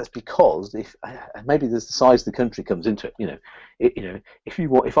I guess that's because maybe there's the size of the country comes into it.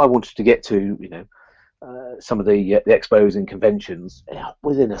 If I wanted to get to some of the expos and conventions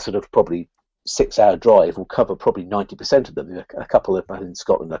within a sort of probably 6-hour drive, will cover probably 90% of them. A couple of in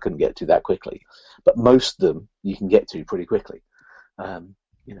Scotland I couldn't get to that quickly, but most of them you can get to pretty quickly.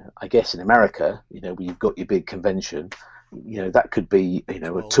 I guess in America, where you've got your big convention, that could be a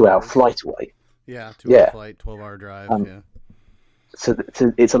 2-hour flight away. Yeah, 2-hour flight, 12-hour drive. So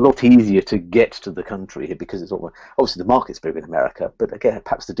it's a lot easier to get to the country here, because it's obviously the market's bigger in America, but again,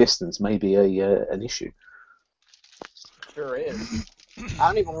 perhaps the distance may be an issue. Sure is. I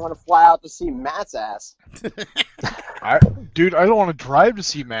don't even want to fly out to see Matt's ass. Dude, I don't want to drive to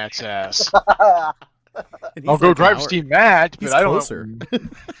see Matt's ass. I'll go drive to see Matt, but I don't closer.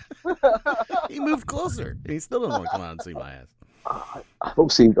 He moved closer. He still doesn't want to come out and see my ass. I've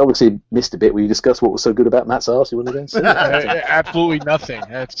obviously missed a bit where you discussed what was so good about Matt's ass. You want to go and see it? Absolutely nothing.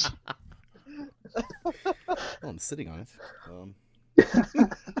 That's. I'm sitting on it.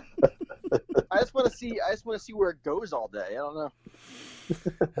 I just want to see where it goes all day. I don't know.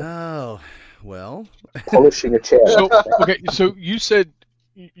 Oh, well. Polishing a chair. So you said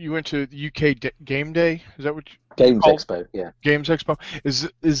you went to the UK Game Day. Is that what? Games Expo. Yeah. Games Expo.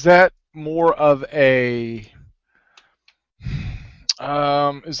 Is that more of a?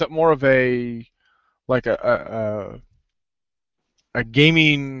 Is that more of a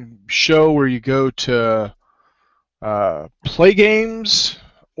gaming show where you go to play games,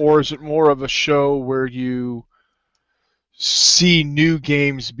 or is it more of a show where you see new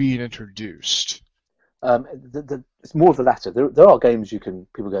games being introduced? It's more of the latter. There are games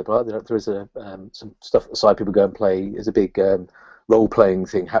people go by. There is some stuff at the side people go and play. There's a big role-playing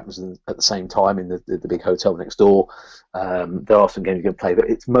thing happens at the same time in the big hotel next door. There are some games you can play, but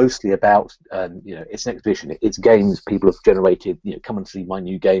it's mostly about it's an exhibition. It's games people have generated. Come and see my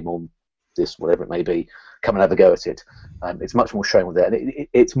new game on this, whatever it may be. Come and have a go at it. It's much more showing with it, and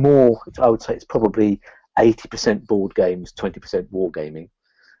it's more. I would say it's probably 80% board games, 20% wargaming.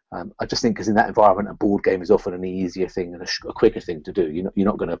 I just think because in that environment, a board game is often an easier thing and a quicker thing to do. You're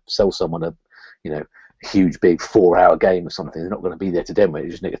not going to sell someone a huge big 4-hour game or something. They're not going to be there to demo it. You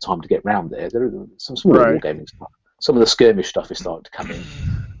just need a time to get round there. There are some smaller wargaming stuff. Some of the skirmish stuff is starting to come in.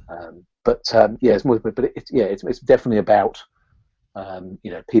 It's more. But it's definitely about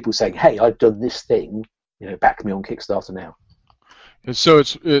people saying, "Hey, I've done this thing. Back me on Kickstarter now." And so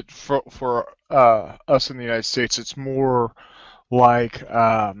for us in the United States, it's more like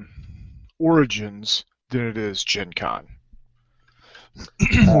Origins than it is Gen Con,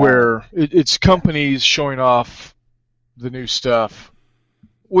 where it's companies showing off the new stuff,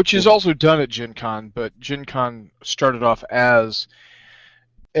 which is also done at Gen Con, but Gen Con started off as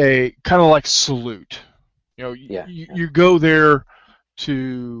a kind of like Salute. You go there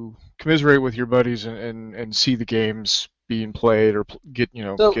to commiserate with your buddies and see the games being played or get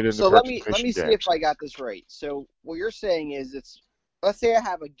into. So let me see if I got this right. So what you're saying is let's say I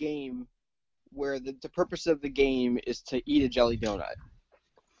have a game where the purpose of the game is to eat a jelly donut.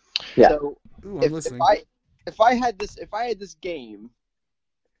 Yeah. So if I had this game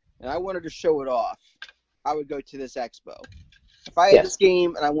and I wanted to show it off, I would go to this expo. If I had this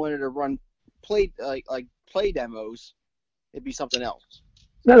game and I wanted to run play demos, it'd be something else.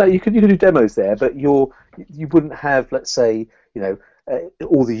 No, you could do demos there, but you wouldn't have, let's say,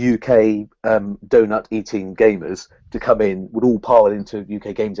 all the UK donut eating gamers to come in would all pile into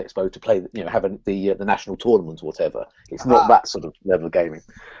UK Games Expo to play, having the national tournament or whatever. It's not that sort of level of gaming.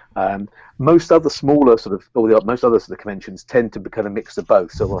 Most other smaller most other sort of conventions tend to be kind of mix of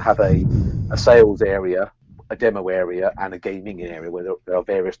both. So we'll have a sales area, a demo area, and a gaming area where there are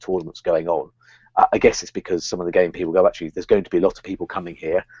various tournaments going on. I guess it's because some of the game people go, actually, there's going to be a lot of people coming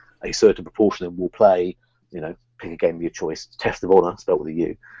here. A certain proportion of them will play, pick a game of your choice. Test of Honor, spelled with a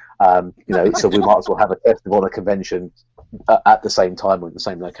U. So we might as well have a Test of Honor convention at the same time or in the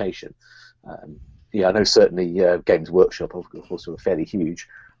same location. I know certainly Games Workshop, of course, are fairly huge.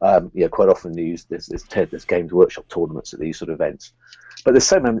 quite often there's Games Workshop tournaments at these sort of events. But there's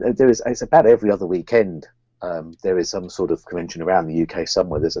so many. It's about every other weekend. There is some sort of convention around the UK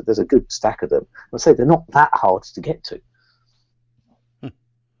somewhere. There's a good stack of them. I'd say they're not that hard to get to.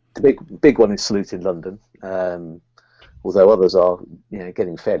 The big one is Salute in London, although others are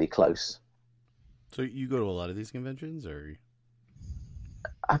getting fairly close. So you go to a lot of these conventions, or?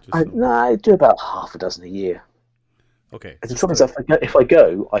 I do about half a dozen a year. Okay. And sometimes if I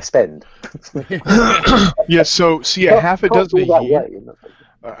go, I spend. Yeah. So half a dozen a year.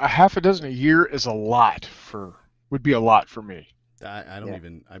 A half a dozen a year is would be a lot for me.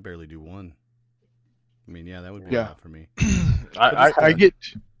 I barely do one. I mean, that would be a lot for me. I get.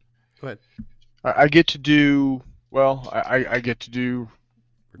 Go ahead. I get to do I get to do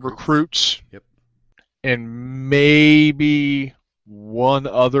recruits. Yep. And maybe one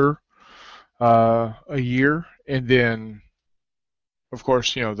other a year, and then of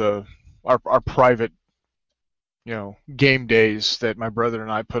course our private game days that my brother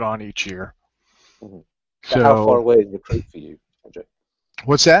and I put on each year. Mm-hmm. So how far away is recruit for you, Andrew?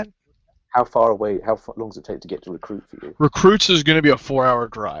 What's that? How far away? How long does it take to get to recruit for you? Recruits is going to be a 4-hour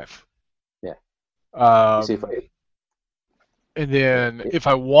drive. Yeah. And then if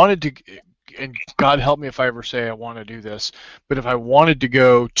I wanted to, and God help me if I ever say I want to do this, but if I wanted to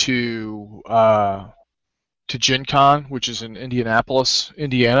go to Gen Con, which is in Indianapolis,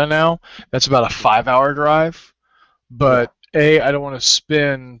 Indiana now, that's about a 5-hour drive. But I don't want to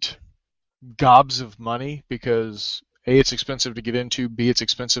spend gobs of money because A, it's expensive to get into, B, it's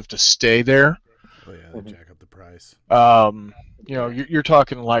expensive to stay there. Oh yeah, they jack up the price. You're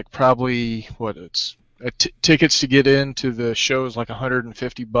talking like probably tickets to get into the show is like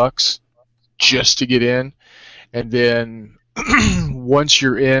 $150 just to get in, and then once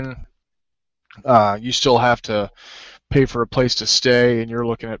you're in, you still have to pay for a place to stay, and you're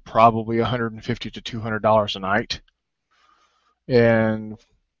looking at probably $150 to $200 a night. And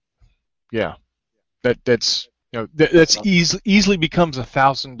that's easily becomes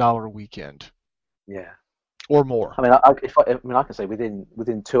 $1,000 weekend. Yeah. Or more. I mean, I can say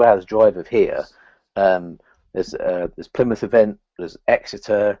within 2 hours drive of here, there's Plymouth event, there's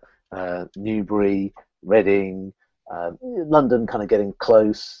Exeter, Newbury, Reading, London, kind of getting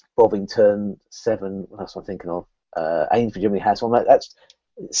close, Bovington, Severn. That's what I'm thinking of. Ainsbury generally has one. That's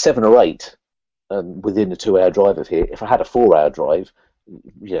 7 or 8 within a 2-hour drive of here. If I had a 4-hour drive,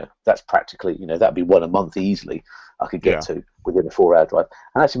 that's practically that'd be one a month easily. I could get to within a 4-hour drive.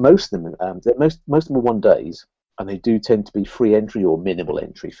 And actually, most of them, most of them are 1 days, and they do tend to be free entry or minimal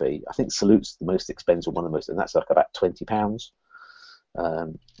entry fee. I think Salute's the most expensive one, and that's like about £20.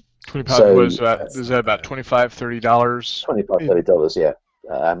 £20. What is that? Is that about $25, $30? $25, $30, yeah.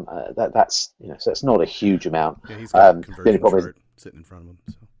 That's so it's not a huge amount. Yeah, he's got a conversion chart sitting in front of him.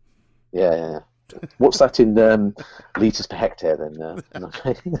 So. Yeah. What's that in litres per hectare then?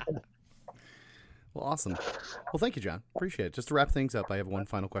 Well, awesome. Well, thank you, John. Appreciate it. Just to wrap things up, I have one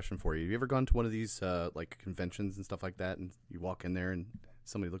final question for you. Have you ever gone to one of these like conventions and stuff like that, and you walk in there and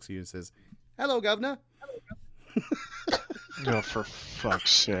somebody looks at you and says, "Hello, governor"? No, for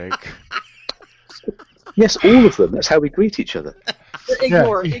fuck's sake. Yes, all of them. That's how we greet each other.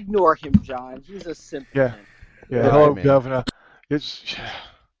 Ignore him, John. He's a simpleton. Yeah. Hello, governor. It's.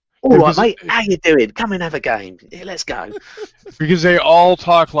 All right, mate. How you doing? Come and have a game. Yeah, let's go. Because they all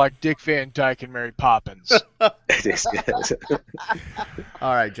talk like Dick Van Dyke and Mary Poppins. It is.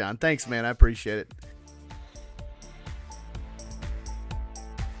 All right, John. Thanks, man. I appreciate it.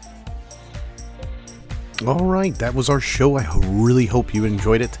 All right, that was our show. I really hope you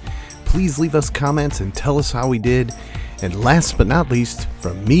enjoyed it. Please leave us comments and tell us how we did. And last but not least,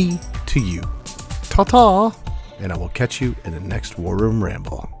 from me to you, ta-ta, and I will catch you in the next War Room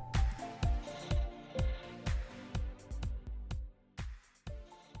Ramble.